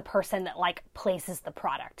pretty much the person that like places the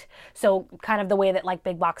product. So kind of the way that like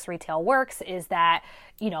big box retail works is that,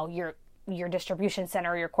 your distribution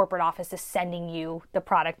center, your corporate office is sending you the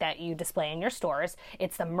product that you display in your stores.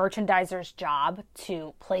 It's the merchandiser's job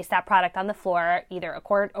to place that product on the floor, either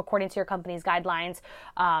according to your company's guidelines.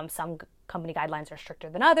 Some company guidelines are stricter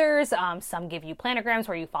than others. Some give you planograms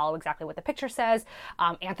where you follow exactly what the picture says.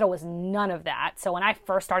 Anthro was none of that. So when I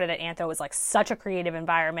first started at Anthro, it was like such a creative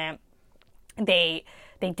environment. They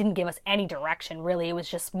didn't give us any direction, really. It was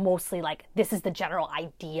just mostly like, this is the general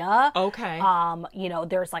idea. Okay.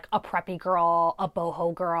 There's like a preppy girl, a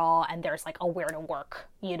boho girl, and there's like a where to work,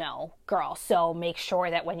 girl. So make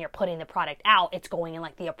sure that when you're putting the product out, it's going in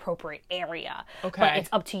like the appropriate area. Okay. But it's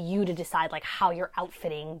up to you to decide like how you're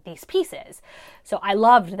outfitting these pieces. So I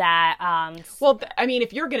loved that.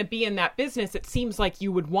 If you're going to be in that business, it seems like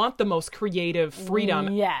you would want the most creative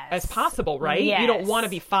freedom as possible, right? Yes. You don't want to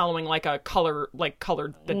be following like a colored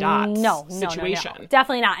the dots situation. No,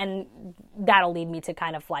 definitely not. And that'll lead me to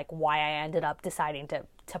kind of like why I ended up deciding to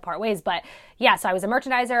part ways. But yeah, so I was a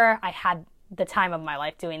merchandiser. I had the time of my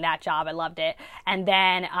life doing that job. I loved it. And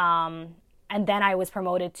then I was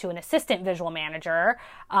promoted to an assistant visual manager,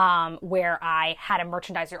 where I had a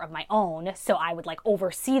merchandiser of my own. So I would like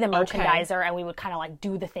oversee the merchandiser, and we would kind of like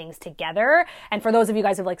do the things together. And for those of you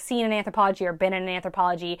guys who've like seen an Anthropologie or been in an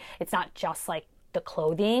Anthropologie, it's not just like the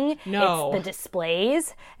clothing, it's the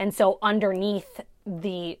displays. And so underneath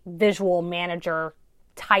the visual manager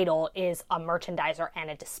title is a merchandiser and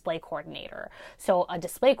a display coordinator. So a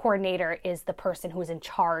display coordinator is the person who is in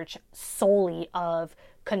charge solely of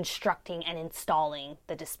constructing and installing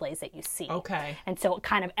the displays that you see. Okay. And so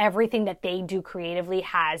kind of everything that they do creatively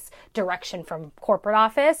has direction from corporate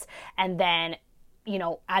office. And then,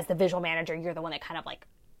 as the visual manager, you're the one that kind of like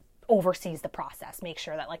oversees the process, make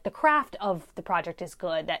sure that like the craft of the project is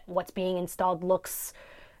good, that what's being installed looks,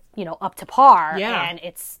 up to par. Yeah. And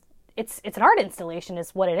it's an art installation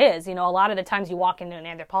is what it is. A lot of the times you walk into an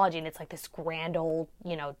Anthropologie and it's like this grand old,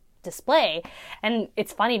 display. And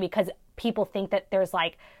it's funny because people think that there's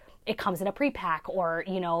like, it comes in a pre-pack, or,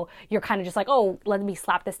 you're kind of just like, oh, let me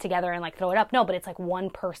slap this together and like throw it up. No, but it's like one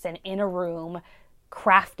person in a room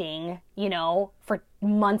crafting, for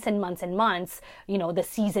months and months and months, the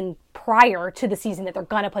season prior to the season that they're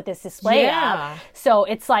gonna put this display up. So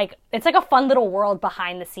it's like a fun little world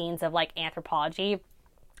behind the scenes of like Anthropologie.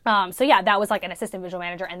 That was like an assistant visual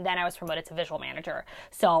manager, and then I was promoted to visual manager.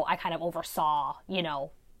 So I kind of oversaw,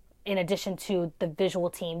 in addition to the visual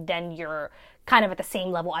team, then you're kind of at the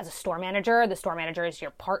same level as a store manager. The store manager is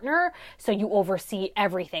your partner. So you oversee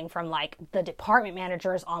everything from like the department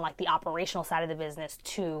managers on like the operational side of the business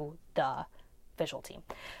to the visual team.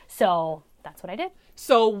 So that's what I did.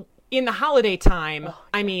 So in the holiday time,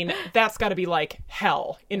 I mean, that's got to be like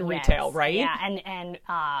hell in retail, right? Yeah, and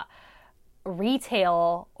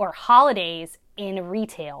retail or holidays in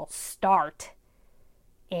retail start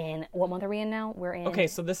in, what month are we in now? We're in... Okay,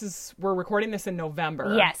 so we're recording this in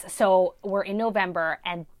November. Yes, so we're in November,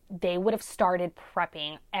 and they would have started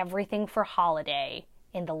prepping everything for holiday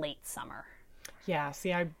in the late summer. Yeah,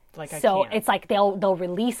 see, I So can't. it's like they'll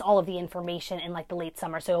release all of the information in like the late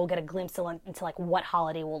summer, so you'll get a glimpse into like what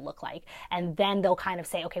holiday will look like, and then they'll kind of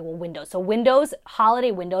say, okay, well, windows. So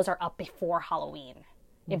holiday windows are up before Halloween.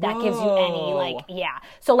 If that gives you any, like, yeah.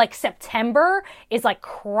 So, like, September is, like,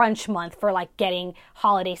 crunch month for, like, getting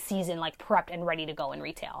holiday season, like, prepped and ready to go in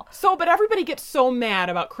retail. So, but everybody gets so mad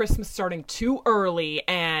about Christmas starting too early,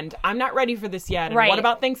 and I'm not ready for this yet, and Right. what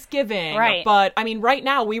about Thanksgiving? Right. But, I mean, right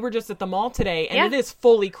now, we were just at the mall today, and it is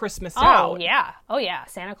fully Christmas out. Oh, yeah.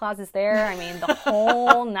 Santa Claus is there. I mean, the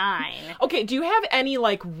whole nine. Okay, do you have any,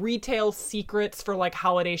 like, retail secrets for, like,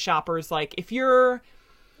 holiday shoppers? Like, if you're...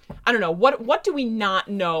 I don't know, what do we not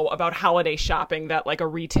know about holiday shopping that like a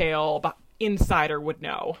retail insider would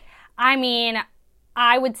know? I mean,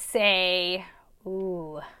 I would say,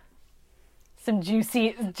 some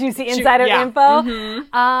juicy insider info. Mm-hmm.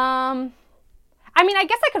 I mean, I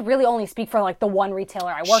guess I could really only speak for like the one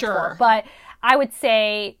retailer I work for, but I would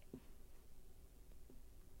say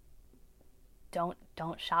don't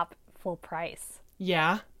shop full price.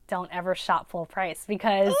 Yeah. Don't ever shop full price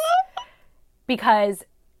because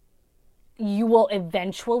you will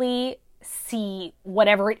eventually see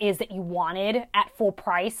whatever it is that you wanted at full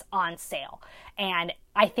price on sale. And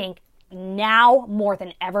I think now more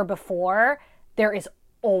than ever before, there is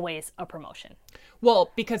always a promotion.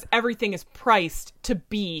 Well, because everything is priced to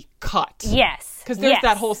be cut. Yes. Because there's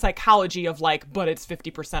that whole psychology of like, but it's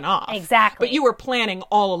 50% off. Exactly. But you were planning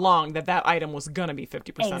all along that item was going to be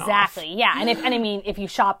 50% off. Exactly. Yeah. And I mean, if you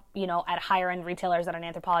shop, at higher end retailers at an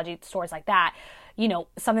Anthropologie stores like that,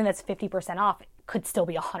 something that's 50% off could still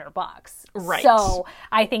be $100. Right. So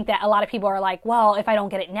I think that a lot of people are like, well, if I don't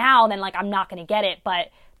get it now, then like I'm not going to get it.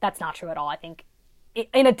 But that's not true at all. I think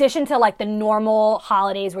in addition to like the normal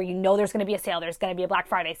holidays where there's going to be a sale, there's going to be a Black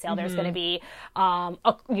Friday sale, there's going to be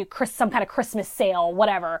some kind of Christmas sale,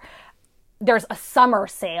 whatever. There's a summer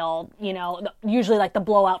sale, usually like the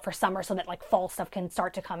blowout for summer so that like fall stuff can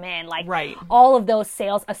start to come in. Like all of those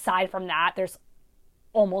sales, aside from that, there's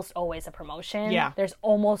almost always a promotion. Yeah. There's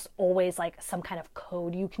almost always like some kind of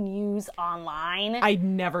code you can use online. I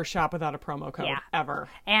never shop without a promo code, ever.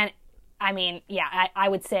 And I mean, I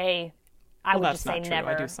would say... I would just say true. never.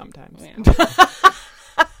 I do sometimes. Yeah.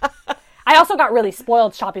 I also got really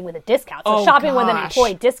spoiled shopping with a discount. So shopping with an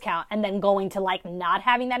employee discount and then going to like not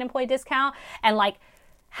having that employee discount and like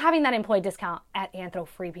having that employee discount at Anthro,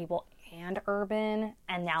 Free People, and Urban.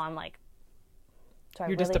 And now I'm like,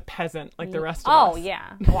 you're just a peasant like the rest of us. Oh,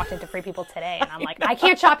 yeah. I walked into Free People today and I'm like, I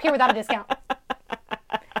can't shop here without a discount.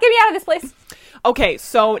 Get me out of this place. Okay,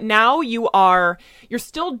 so now you're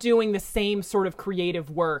still doing the same sort of creative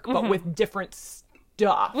work, but with different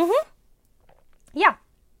stuff. Mm-hmm. Yeah,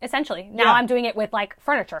 essentially. Now I'm doing it with like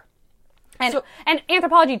furniture. And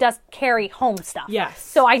Anthropologie does carry home stuff. Yes.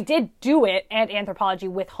 So I did do it at Anthropologie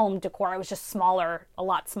with home decor. It was just smaller, a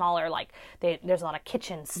lot smaller. Like there's a lot of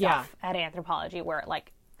kitchen stuff at Anthropologie where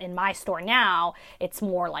like in my store now, it's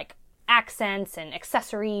more like accents and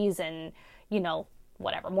accessories and,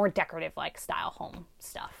 whatever, more decorative like style home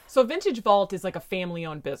stuff. So Vintage Vault is like a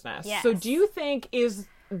family-owned business. Yes. So do you think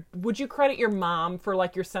would you credit your mom for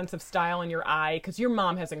like your sense of style and your eye? Because your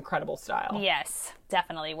mom has incredible style. Yes,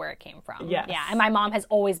 definitely where it came from. Yes. Yeah, and my mom has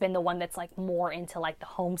always been the one that's like more into like the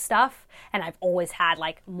home stuff, and I've always had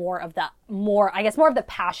like more of the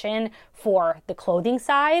passion for the clothing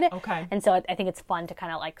side. Okay. And so I think it's fun to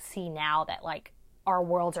kind of like see now that like our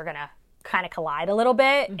worlds are gonna kind of collide a little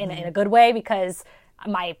bit in a good way because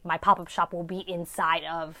my pop-up shop will be inside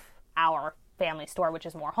of our family store, which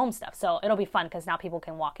is more home stuff. So it'll be fun because now people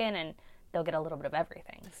can walk in and they'll get a little bit of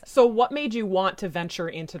everything. So what made you want to venture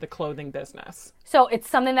into the clothing business? So it's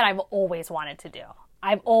something that I've always wanted to do.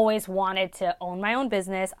 I've always wanted to own my own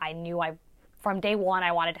business. I knew from day one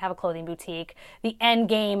I wanted to have a clothing boutique. The end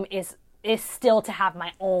game is still to have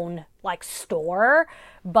my own like store,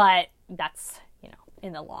 but that's,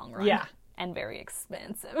 in the long run. Yeah. And very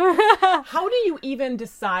expensive. How do you even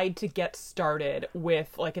decide to get started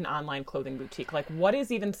with like an online clothing boutique? Like what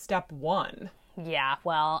is even step one? Yeah,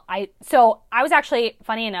 well, so I was actually,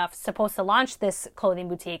 funny enough, supposed to launch this clothing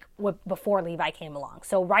boutique before Levi came along.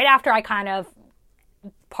 So right after I kind of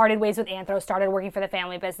parted ways with Anthro, started working for the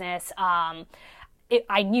family business,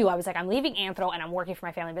 I knew, I was like, I'm leaving Anthro and I'm working for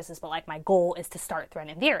my family business, but like my goal is to start Thread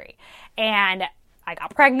and Theory. And I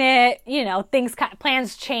got pregnant,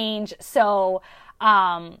 plans change. So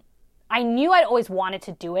I knew I'd always wanted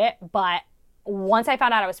to do it, but once I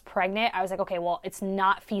found out I was pregnant, I was like, okay, well, it's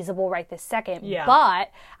not feasible right this second,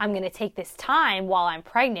 but I'm going to take this time while I'm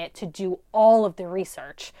pregnant to do all of the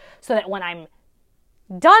research so that when I'm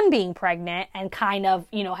done being pregnant and kind of,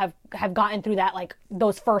 have gotten through that, like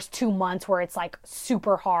those first 2 months where it's like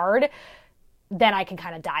super hard, then I can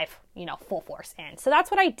kind of dive, full force in. So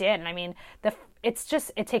that's what I did. And I mean,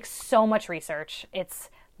 it takes so much research.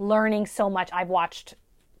 It's learning so much. I've watched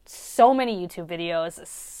so many YouTube videos,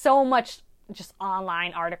 so much just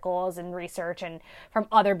online articles and research and from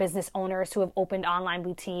other business owners who have opened online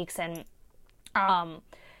boutiques. And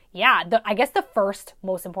I guess the first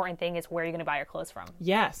most important thing is where you're going to buy your clothes from.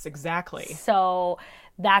 Yes, exactly. So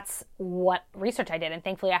that's what research I did. And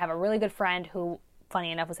thankfully I have a really good friend who,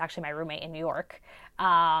 funny enough, was actually my roommate in New York.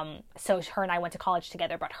 So her and I went to college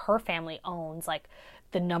together, but her family owns like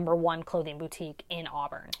the #1 clothing boutique in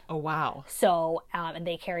Auburn. Oh, wow. So, and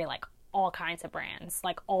they carry like all kinds of brands,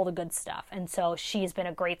 like all the good stuff. And so she's been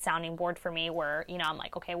a great sounding board for me where, I'm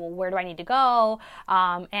like, okay, well, where do I need to go?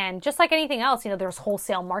 And just like anything else, there's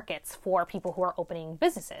wholesale markets for people who are opening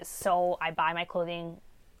businesses. So I buy my clothing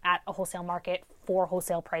at a wholesale market for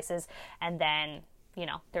wholesale prices, and then,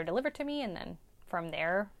 they're delivered to me. And then from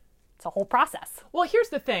there, it's a whole process. Well, here's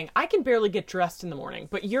the thing. I can barely get dressed in the morning,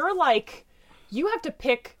 but you're like, you have to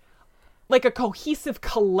pick like a cohesive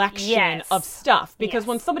collection of stuff, because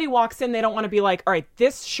when somebody walks in, they don't want to be like, all right,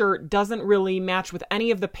 this shirt doesn't really match with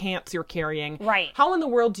any of the pants you're carrying. Right. How in the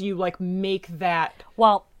world do you like make that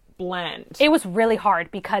blend? It was really hard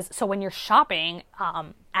because so when you're shopping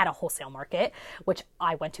at a wholesale market, which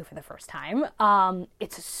I went to for the first time,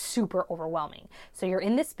 it's super overwhelming. So you're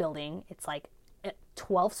in this building, it's like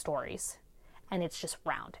 12 stories, and it's just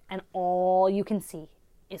round, and all you can see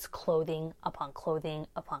is clothing upon clothing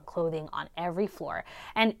upon clothing on every floor.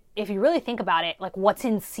 And if you really think about it, like what's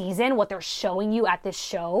in season, what they're showing you at this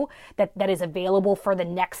show that is available for the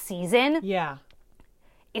next season,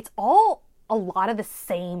 it's all a lot of the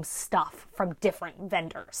same stuff from different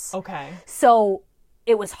vendors. Okay. So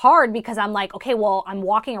it was hard because I'm like, okay, well, I'm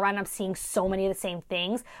walking around and I'm seeing so many of the same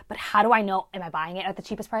things, but how do I know, am I buying it at the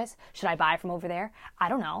cheapest price? Should I buy it from over there? I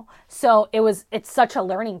don't know. So it's such a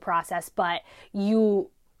learning process, but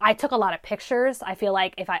I took a lot of pictures. I feel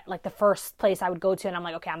like the first place I would go to and I'm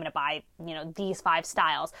like, okay, I'm going to buy, these 5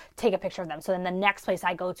 styles, take a picture of them. So then the next place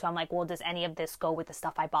I go to, I'm like, well, does any of this go with the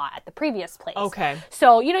stuff I bought at the previous place? Okay.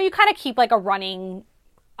 So, you kind of keep like a running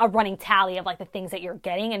tally of like the things that you're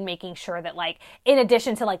getting and making sure that like, in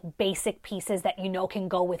addition to like basic pieces that can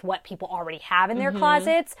go with what people already have in their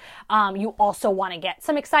closets, you also want to get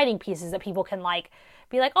some exciting pieces that people can like,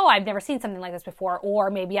 be like, oh, I've never seen something like this before, or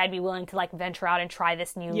maybe I'd be willing to like venture out and try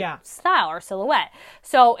this new style or silhouette.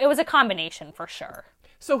 So it was a combination for sure.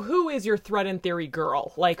 So who is your Thread and Theory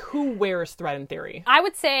girl? Like, who wears Thread and Theory? I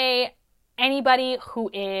would say anybody who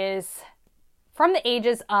is from the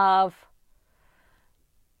ages of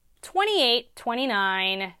 28,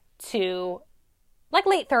 29 to like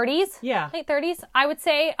late 30s. Yeah. Late 30s, I would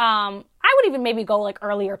say. I would even maybe go like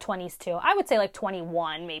earlier 20s too. I would say like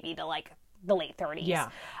 21 maybe to like the late 30s.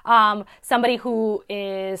 Yeah. Somebody who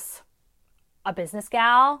is a business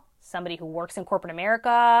gal, somebody who works in corporate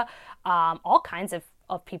America, all kinds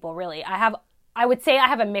of people really. I would say I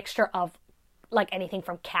have a mixture of like anything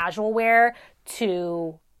from casual wear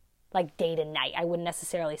to like day to night. I wouldn't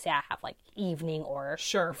necessarily say I have like evening or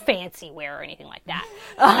fancy wear or anything like that.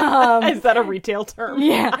 Is that a retail term?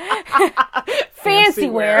 Yeah. Fancy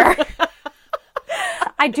wear.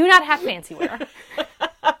 I do not have fancy wear.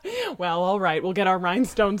 Well, all right. We'll get our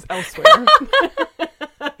rhinestones elsewhere.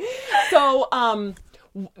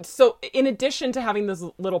 So in addition to having those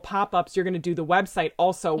little pop-ups, you're going to do the website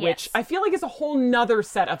also, which I feel like is a whole nother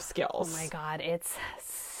set of skills. Oh my God. It's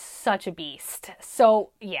such a beast.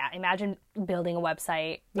 So yeah, imagine building a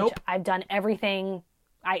website, which I've done everything.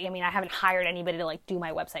 I mean, I haven't hired anybody to like do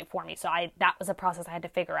my website for me. So that was a process I had to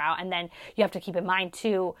figure out. And then you have to keep in mind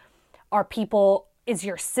too, is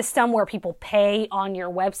your system where people pay on your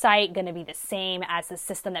website going to be the same as the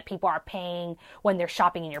system that people are paying when they're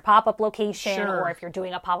shopping in your pop-up location or if you're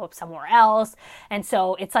doing a pop-up somewhere else? And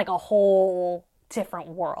so it's like a whole different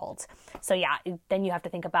world. So yeah, then you have to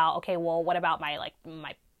think about, okay, well, what about my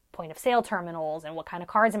point of sale terminals and what kind of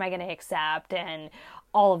cards am I going to accept and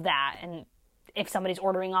all of that. And if somebody's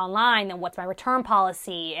ordering online, then what's my return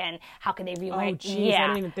policy and how can they view my... Oh, geez, I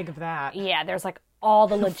didn't even think of that. Yeah, there's like all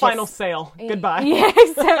the logistics. Final sale. Goodbye. Yeah,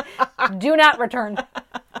 so do not return.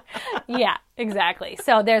 Yeah, exactly.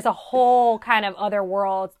 So there's a whole kind of other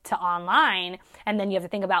world to online. And then you have to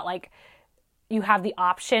think about like, you have the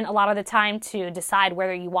option a lot of the time to decide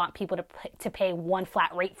whether you want people to pay one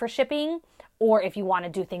flat rate for shipping or if you want to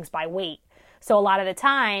do things by weight. So a lot of the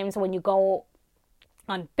times when you go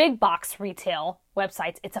on big box retail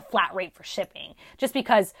websites, it's a flat rate for shipping just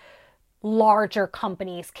because larger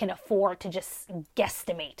companies can afford to just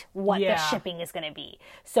guesstimate what the shipping is going to be.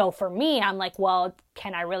 So for me, I'm like, well,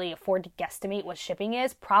 can I really afford to guesstimate what shipping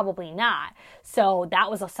is? Probably not. So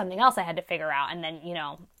that was something else I had to figure out. And then,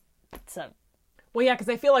 it's a... Well, yeah, because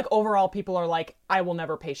I feel like overall people are like, I will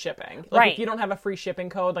never pay shipping. Like, if you don't have a free shipping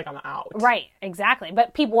code, like, I'm out. Right, exactly.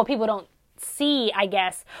 But what people don't see, I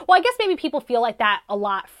guess maybe people feel like that a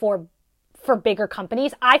lot for bigger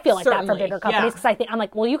companies. I feel like that for bigger companies because I'm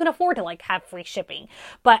like, well, you can afford to like have free shipping.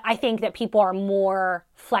 But I think that people are more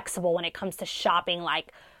flexible when it comes to shopping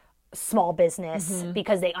like small business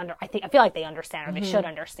because I feel like they understand or they should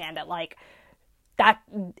understand that like that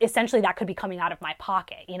essentially that could be coming out of my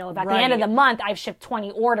pocket. If at the end of the month I've shipped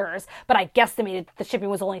 20 orders, but I guesstimated the shipping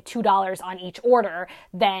was only $2 on each order,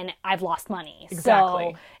 then I've lost money.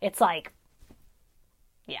 Exactly. So it's like,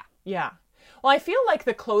 yeah. Well, I feel like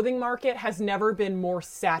the clothing market has never been more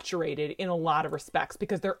saturated in a lot of respects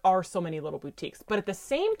because there are so many little boutiques. But at the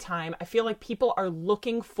same time, I feel like people are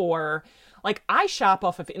looking for, like, I shop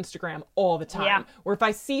off of Instagram all the time. Yeah. Or if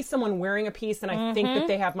I see someone wearing a piece and I think that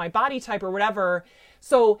they have my body type or whatever.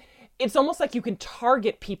 So it's almost like you can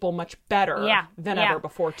target people much better than ever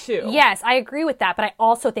before, too. Yes, I agree with that. But I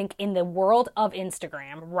also think in the world of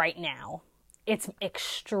Instagram right now, it's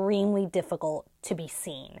extremely difficult to be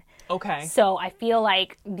seen. Okay. So I feel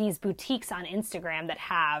like these boutiques on Instagram that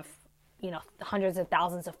have, hundreds of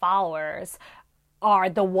thousands of followers are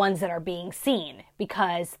the ones that are being seen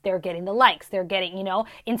because they're getting the likes. They're getting, the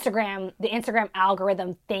Instagram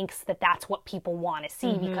algorithm thinks that that's what people want to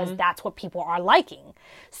see because that's what people are liking.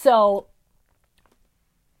 So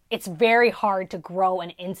it's very hard to grow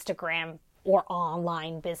an Instagram or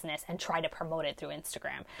online business and try to promote it through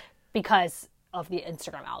Instagram because of the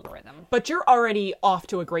Instagram algorithm. But you're already off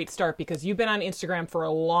to a great start because you've been on Instagram for a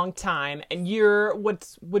long time and you're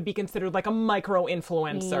what would be considered like a micro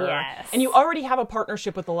influencer. Yes. And you already have a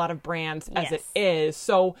partnership with a lot of brands as it is.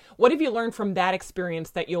 So what have you learned from that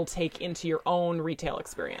experience that you'll take into your own retail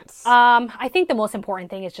experience? I think the most important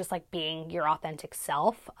thing is just like being your authentic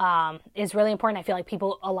self is really important. I feel like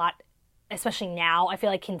people a lot, especially now, I feel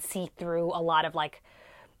like can see through a lot of like,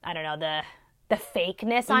 I don't know, the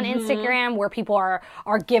fakeness on Instagram where people are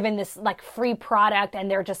given this like free product and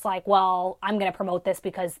they're just like, well, I'm going to promote this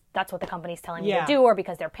because that's what the company's telling me to do or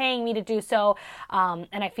because they're paying me to do so. And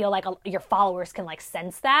I feel like your followers can like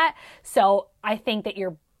sense that. So I think that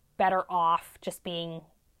you're better off just being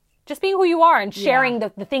who you are and sharing the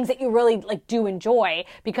things that you really like do enjoy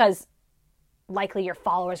because likely your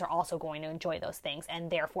followers are also going to enjoy those things and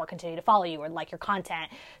therefore continue to follow you or like your content,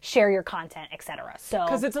 share your content, etc. So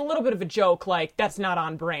because it's a little bit of a joke, like that's not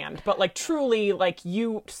on brand, but like truly, like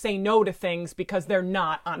you say no to things because they're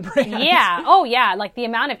not on brand. Yeah. Oh yeah. Like the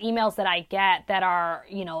amount of emails that I get that are,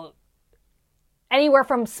 anywhere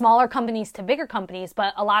from smaller companies to bigger companies,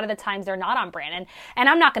 but a lot of the times they're not on brand. And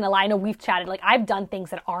I'm not going to lie, I know we've chatted, like I've done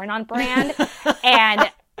things that aren't on brand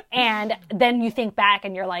and then you think back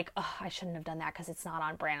and you're like, oh, I shouldn't have done that because it's not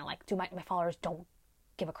on brand. And like, my followers don't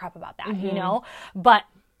give a crap about that, But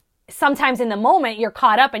sometimes in the moment you're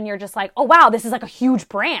caught up and you're just like, oh wow, this is like a huge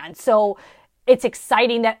brand. So it's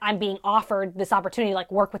exciting that I'm being offered this opportunity to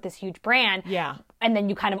like work with this huge brand. Yeah. And then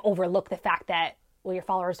you kind of overlook the fact that, well, your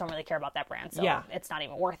followers don't really care about that brand. So it's not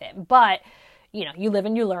even worth it. But, you live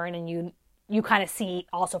and you learn and you kind of see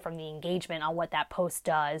also from the engagement on what that post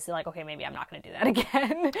does. Like, okay, maybe I'm not going to do that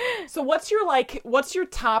again. So what's your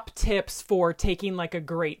top tips for taking like a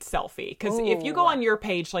great selfie? Because if you go on your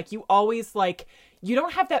page, like you always like, you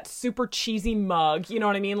don't have that super cheesy mug. You know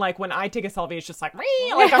what I mean? Like when I take a selfie, it's just like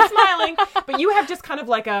I'm smiling, but you have just kind of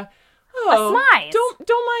like a smize.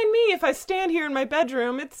 Don't mind me if I stand here in my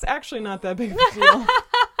bedroom. It's actually not that big of a deal.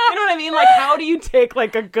 You know what I mean? Like how do you take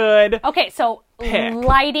like a good so pick?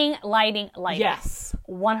 Lighting. Yes.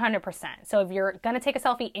 100%. So if you're going to take a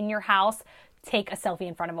selfie in your house, take a selfie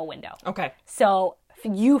in front of a window. Okay. So if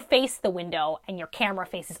you face the window and your camera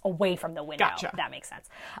faces away from the window. Gotcha. If that makes sense.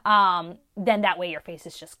 Then that way your face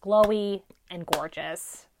is just glowy and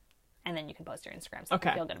gorgeous. And then you can post your Instagram so you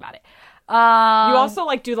can feel good about it. You also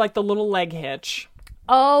like do like the little leg hitch.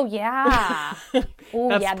 Oh, yeah. Oh,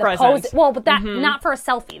 That's yeah. The present. pose. Well, but that, not for a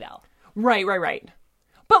selfie, though. Right.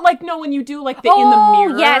 But like, no, when you do like in the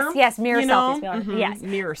mirror. Yes, mirror you selfies. know? Yes.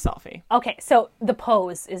 Mirror selfie. Okay, so the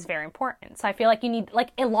pose is very important. So I feel like you need,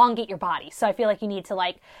 like, elongate your body. So I feel like you need to,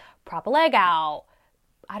 like, prop a leg out.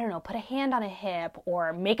 I don't know, put a hand on a hip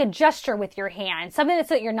or make a gesture with your hand. Something that's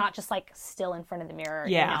so that you're not just, like, still in front of the mirror,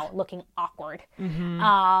 you know, looking awkward.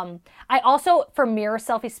 I also, for mirror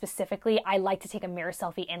selfies specifically, I like to take a mirror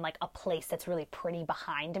selfie in, like, a place that's really pretty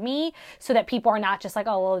behind me so that people are not just like,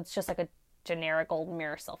 oh, well, it's just like a generic old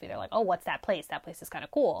mirror selfie. They're like, oh, what's that place? That place is kind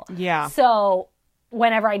of cool. Yeah. So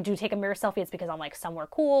whenever I do take a mirror selfie, it's because I'm like somewhere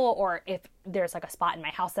cool, or if there's like a spot in my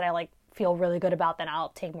house that I like feel really good about, then I'll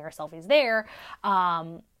take mirror selfies there.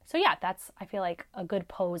 So yeah, that's, I feel like, a good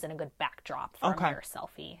pose and a good backdrop for a mirror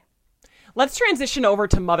selfie. Let's transition over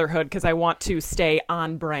to motherhood because I want to stay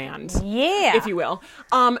on brand. Yeah. If you will.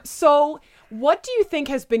 So what do you think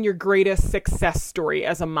has been your greatest success story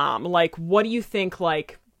as a mom? Like, what do you think,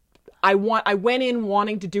 like, I went in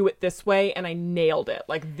wanting to do it this way and I nailed it.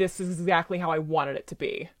 Like, this is exactly how I wanted it to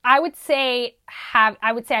be. I would say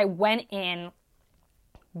I went in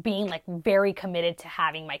being like very committed to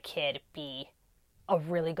having my kid be a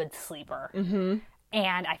really good sleeper. Mm-hmm.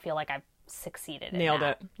 And I feel like I've succeeded. Nailed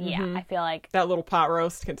it. Mm-hmm. Yeah. I feel like that little pot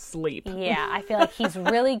roast can sleep. Yeah. I feel like he's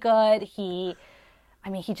really good. He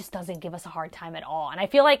just doesn't give us a hard time at all. And I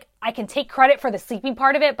feel like I can take credit for the sleeping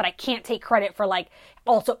part of it, but I can't take credit for like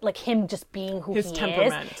also like him just being who his he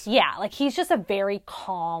temperament. is. Yeah, like he's just a very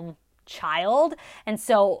calm child. And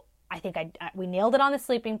so I think we nailed it on the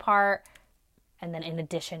sleeping part. And then in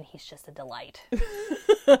addition, he's just a delight.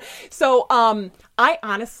 So I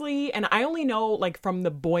honestly, and I only know like from the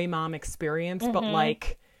boy mom experience, but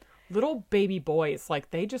like little baby boys, like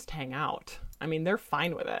they just hang out. I mean, they're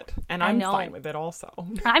fine with it. And I'm fine with it also.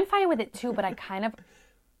 I'm fine with it too, but I kind of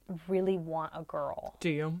really want a girl. Do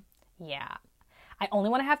you? Yeah. I only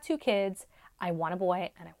want to have 2 kids. I want a boy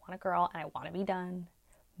and I want a girl and I want to be done.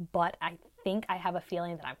 But I think I have a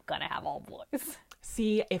feeling that I'm going to have all boys.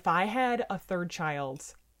 See, if I had a 3rd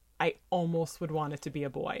child, I almost would want it to be a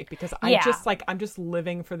boy because I'm just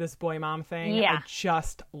living for this boy mom thing. Yeah. I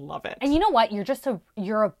just love it. And you know what?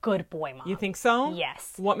 You're a good boy mom. You think so?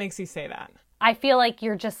 Yes. What makes you say that? I feel like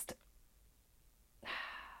you're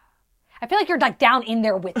like down in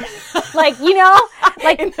there with them. Like, you know,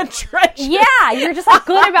 like in the trenches. Yeah. You're just like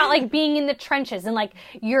good about like being in the trenches and like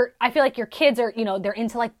I feel like your kids are, you know, they're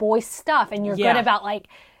into like boy stuff and you're good about like,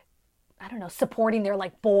 I don't know, supporting their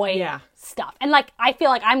like boy stuff. And like, I feel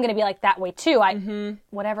like I'm going to be like that way too.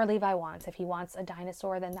 Whatever Levi wants, if he wants a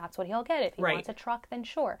dinosaur, then that's what he'll get. If he wants a truck, then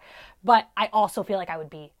sure. But I also feel like I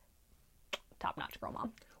would be top-notch girl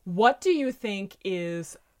mom. What do you think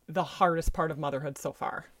is the hardest part of motherhood so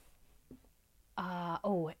far? I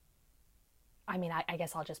mean, I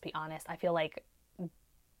guess I'll just be honest. I feel like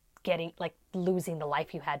losing the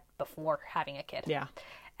life you had before having a kid. Yeah.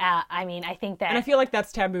 I mean, I think that... And I feel like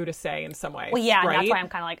that's taboo to say in some ways. Well, yeah, right? That's why I'm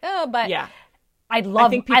kind of like, oh, but... Yeah. I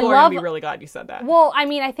think people are going to be really glad you said that. Well, I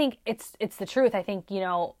mean, I think it's the truth. I think, you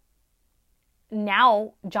know,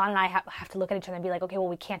 now John and I have to look at each other and be like, okay, well,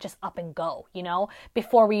 we can't just up and go, you know?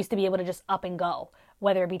 Before we used to be able to just up and go,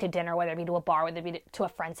 whether it be to dinner, whether it be to a bar, whether it be to a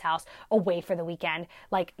friend's house, away for the weekend.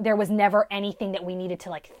 Like, there was never anything that we needed to,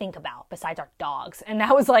 like, think about besides our dogs. And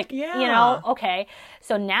that was like, you know, okay.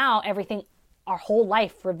 So now everything, our whole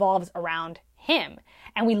life revolves around him.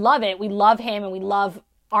 And we love it. We love him and we love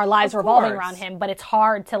our lives revolving around him. But it's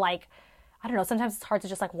hard to, like, I don't know, sometimes it's hard to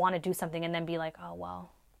just, like, want to do something and then be like, oh,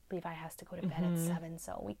 well, Levi has to go to bed at 7,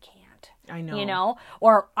 so we can't. I know. You know?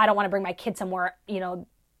 Or I don't want to bring my kid somewhere, you know,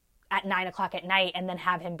 at 9 o'clock at night and then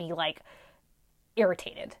have him be, like,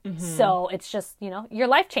 irritated. So it's just, you know, your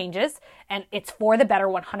life changes and it's for the better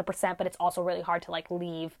 100%, but it's also really hard to, like,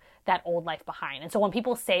 leave that old life behind. And so when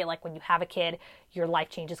people say, like, when you have a kid, your life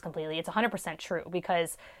changes completely, it's 100% true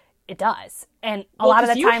because it does. And a lot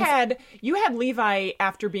of the times... You had Levi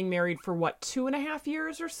after being married for, what, 2.5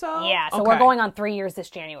 years or so? Yeah, so we're going on 3 years this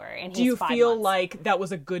January, and he's 5 months. Do you feel like that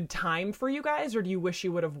was a good time for you guys, or do you wish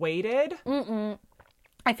you would have waited?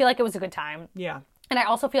 I feel like it was a good time. Yeah. And I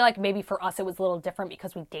also feel like maybe for us it was a little different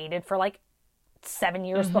because we dated for, like, 7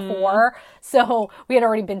 years before. So we had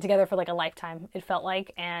already been together for, like, a lifetime, it felt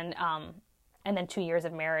like. And then 2 years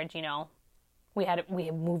of marriage, you know. We had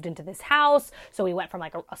moved into this house, so we went from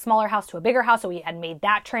like a smaller house to a bigger house, so we had made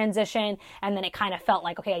that transition, and then it kind of felt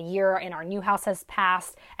like, okay, a year in our new house has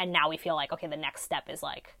passed, and now we feel like, okay, the next step is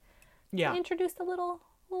like, we introduced a little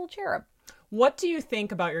cherub. What do you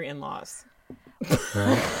think about your in-laws?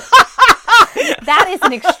 That is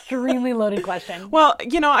an extremely loaded question. Well,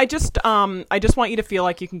 I just want you to feel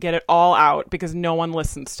like you can get it all out because no one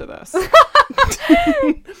listens to this.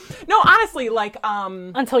 No, honestly, like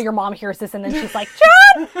until your mom hears this and then she's like,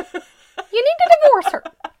 John, you need to divorce her.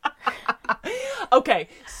 Okay,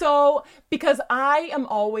 so because I am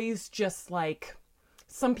always just like,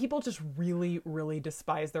 some people just really, really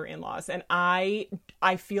despise their in-laws, and I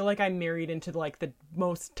feel like I'm married into like the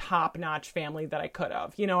most top-notch family that I could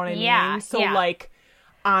have. You know what I mean? So like,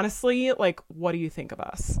 honestly, like, what do you think of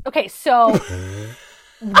us? Okay, so I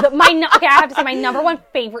have to say my number one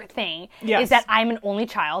favorite thing is that I'm an only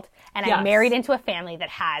child, and I'm married into a family that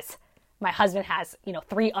my husband has,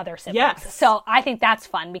 3 other siblings. Yes. So I think that's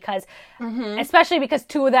fun because, especially because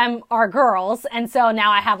 2 of them are girls. And so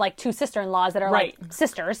now I have like 2 sister-in-laws that are like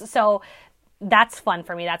sisters. So that's fun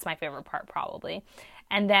for me. That's my favorite part probably.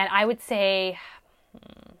 And then I would say,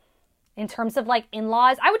 in terms of like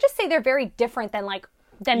in-laws, I would just say they're very different than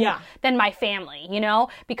my family,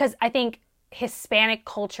 because I think Hispanic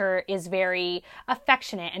culture is very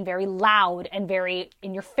affectionate and very loud and very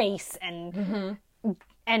in your face and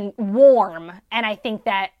warm. And I think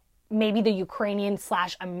that maybe the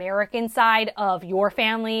Ukrainian/American side of your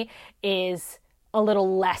family is a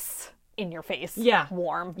little less in your face,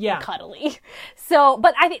 warm, and cuddly. So,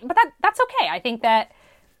 but that's okay. I think that.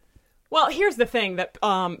 Well, here's the thing that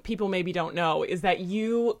people maybe don't know is that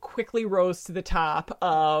you quickly rose to the top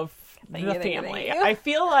of the family. I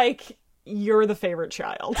feel like you're the favorite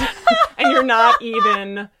child, and you're not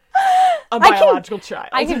even a biological child.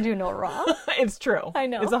 I can do no wrong. It's true. I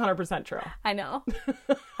know. It's 100% true. I know.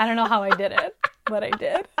 I don't know how I did it, but I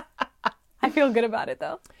did. I feel good about it,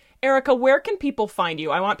 though. Erica, where can people find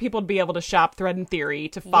you? I want people to be able to shop Thread and Theory,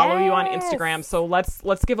 to follow you on Instagram. So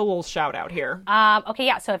let's give a little shout out here. Okay,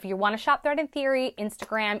 yeah. So if you want to shop Thread and Theory,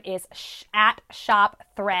 Instagram is at shop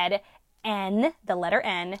thread N, the letter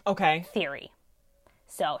N. Okay. Theory.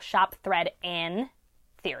 So shop Thread N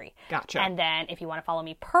Theory. Gotcha. And then if you want to follow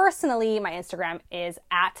me personally, my Instagram is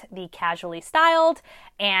at the Casually Styled,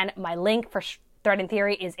 and my link for Thread and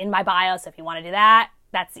Theory is in my bio. So if you want to do that,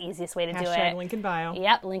 that's the easiest way to do it. Link in bio.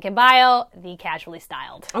 Yep, link in bio, the Casually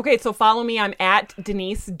Styled. Okay, so follow me. I'm at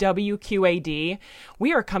Denise WQAD.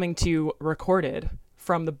 We are coming to recorded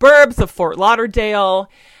from the burbs of Fort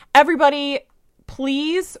Lauderdale. Everybody,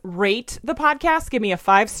 please rate the podcast. Give me a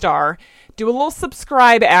 5-star. Do a little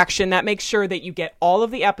subscribe action. That makes sure that you get all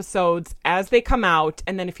of the episodes as they come out.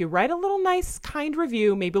 And then if you write a little nice, kind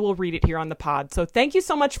review, maybe we'll read it here on the pod. So thank you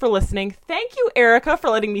so much for listening. Thank you, Erica, for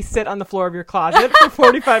letting me sit on the floor of your closet for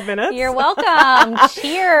 45 minutes. You're welcome.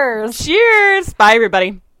 Cheers. Cheers. Bye,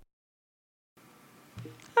 everybody.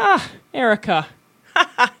 Erica.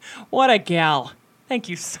 What a gal. Thank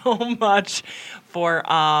you so much for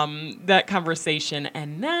that conversation.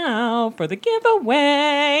 And now for the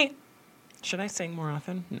giveaway. Should I sing more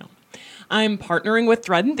often? No. I'm partnering with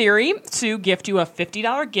Thread and Theory to gift you a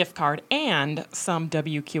 $50 gift card and some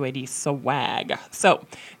WQAD swag. So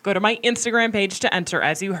go to my Instagram page to enter,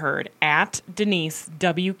 as you heard, at Denise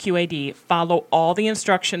WQAD. Follow all the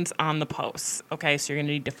instructions on the posts. Okay, so you're going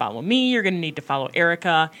to need to follow me. You're going to need to follow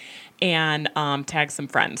Erica and tag some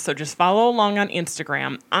friends. So just follow along on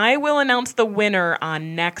Instagram. I will announce the winner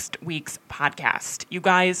on next week's podcast. You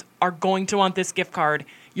guys are going to want this gift card.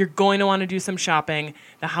 You're going to want to do some shopping.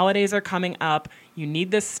 The holidays are coming up. You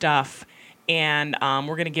need this stuff, and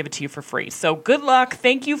we're going to give it to you for free. So good luck.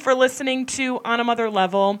 Thank you for listening to On a Mother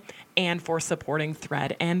Level and for supporting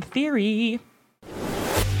Thread and Theory.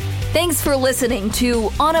 Thanks for listening to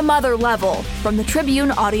On a Mother Level from the Tribune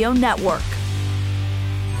Audio Network.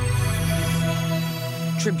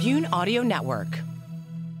 Tribune Audio Network.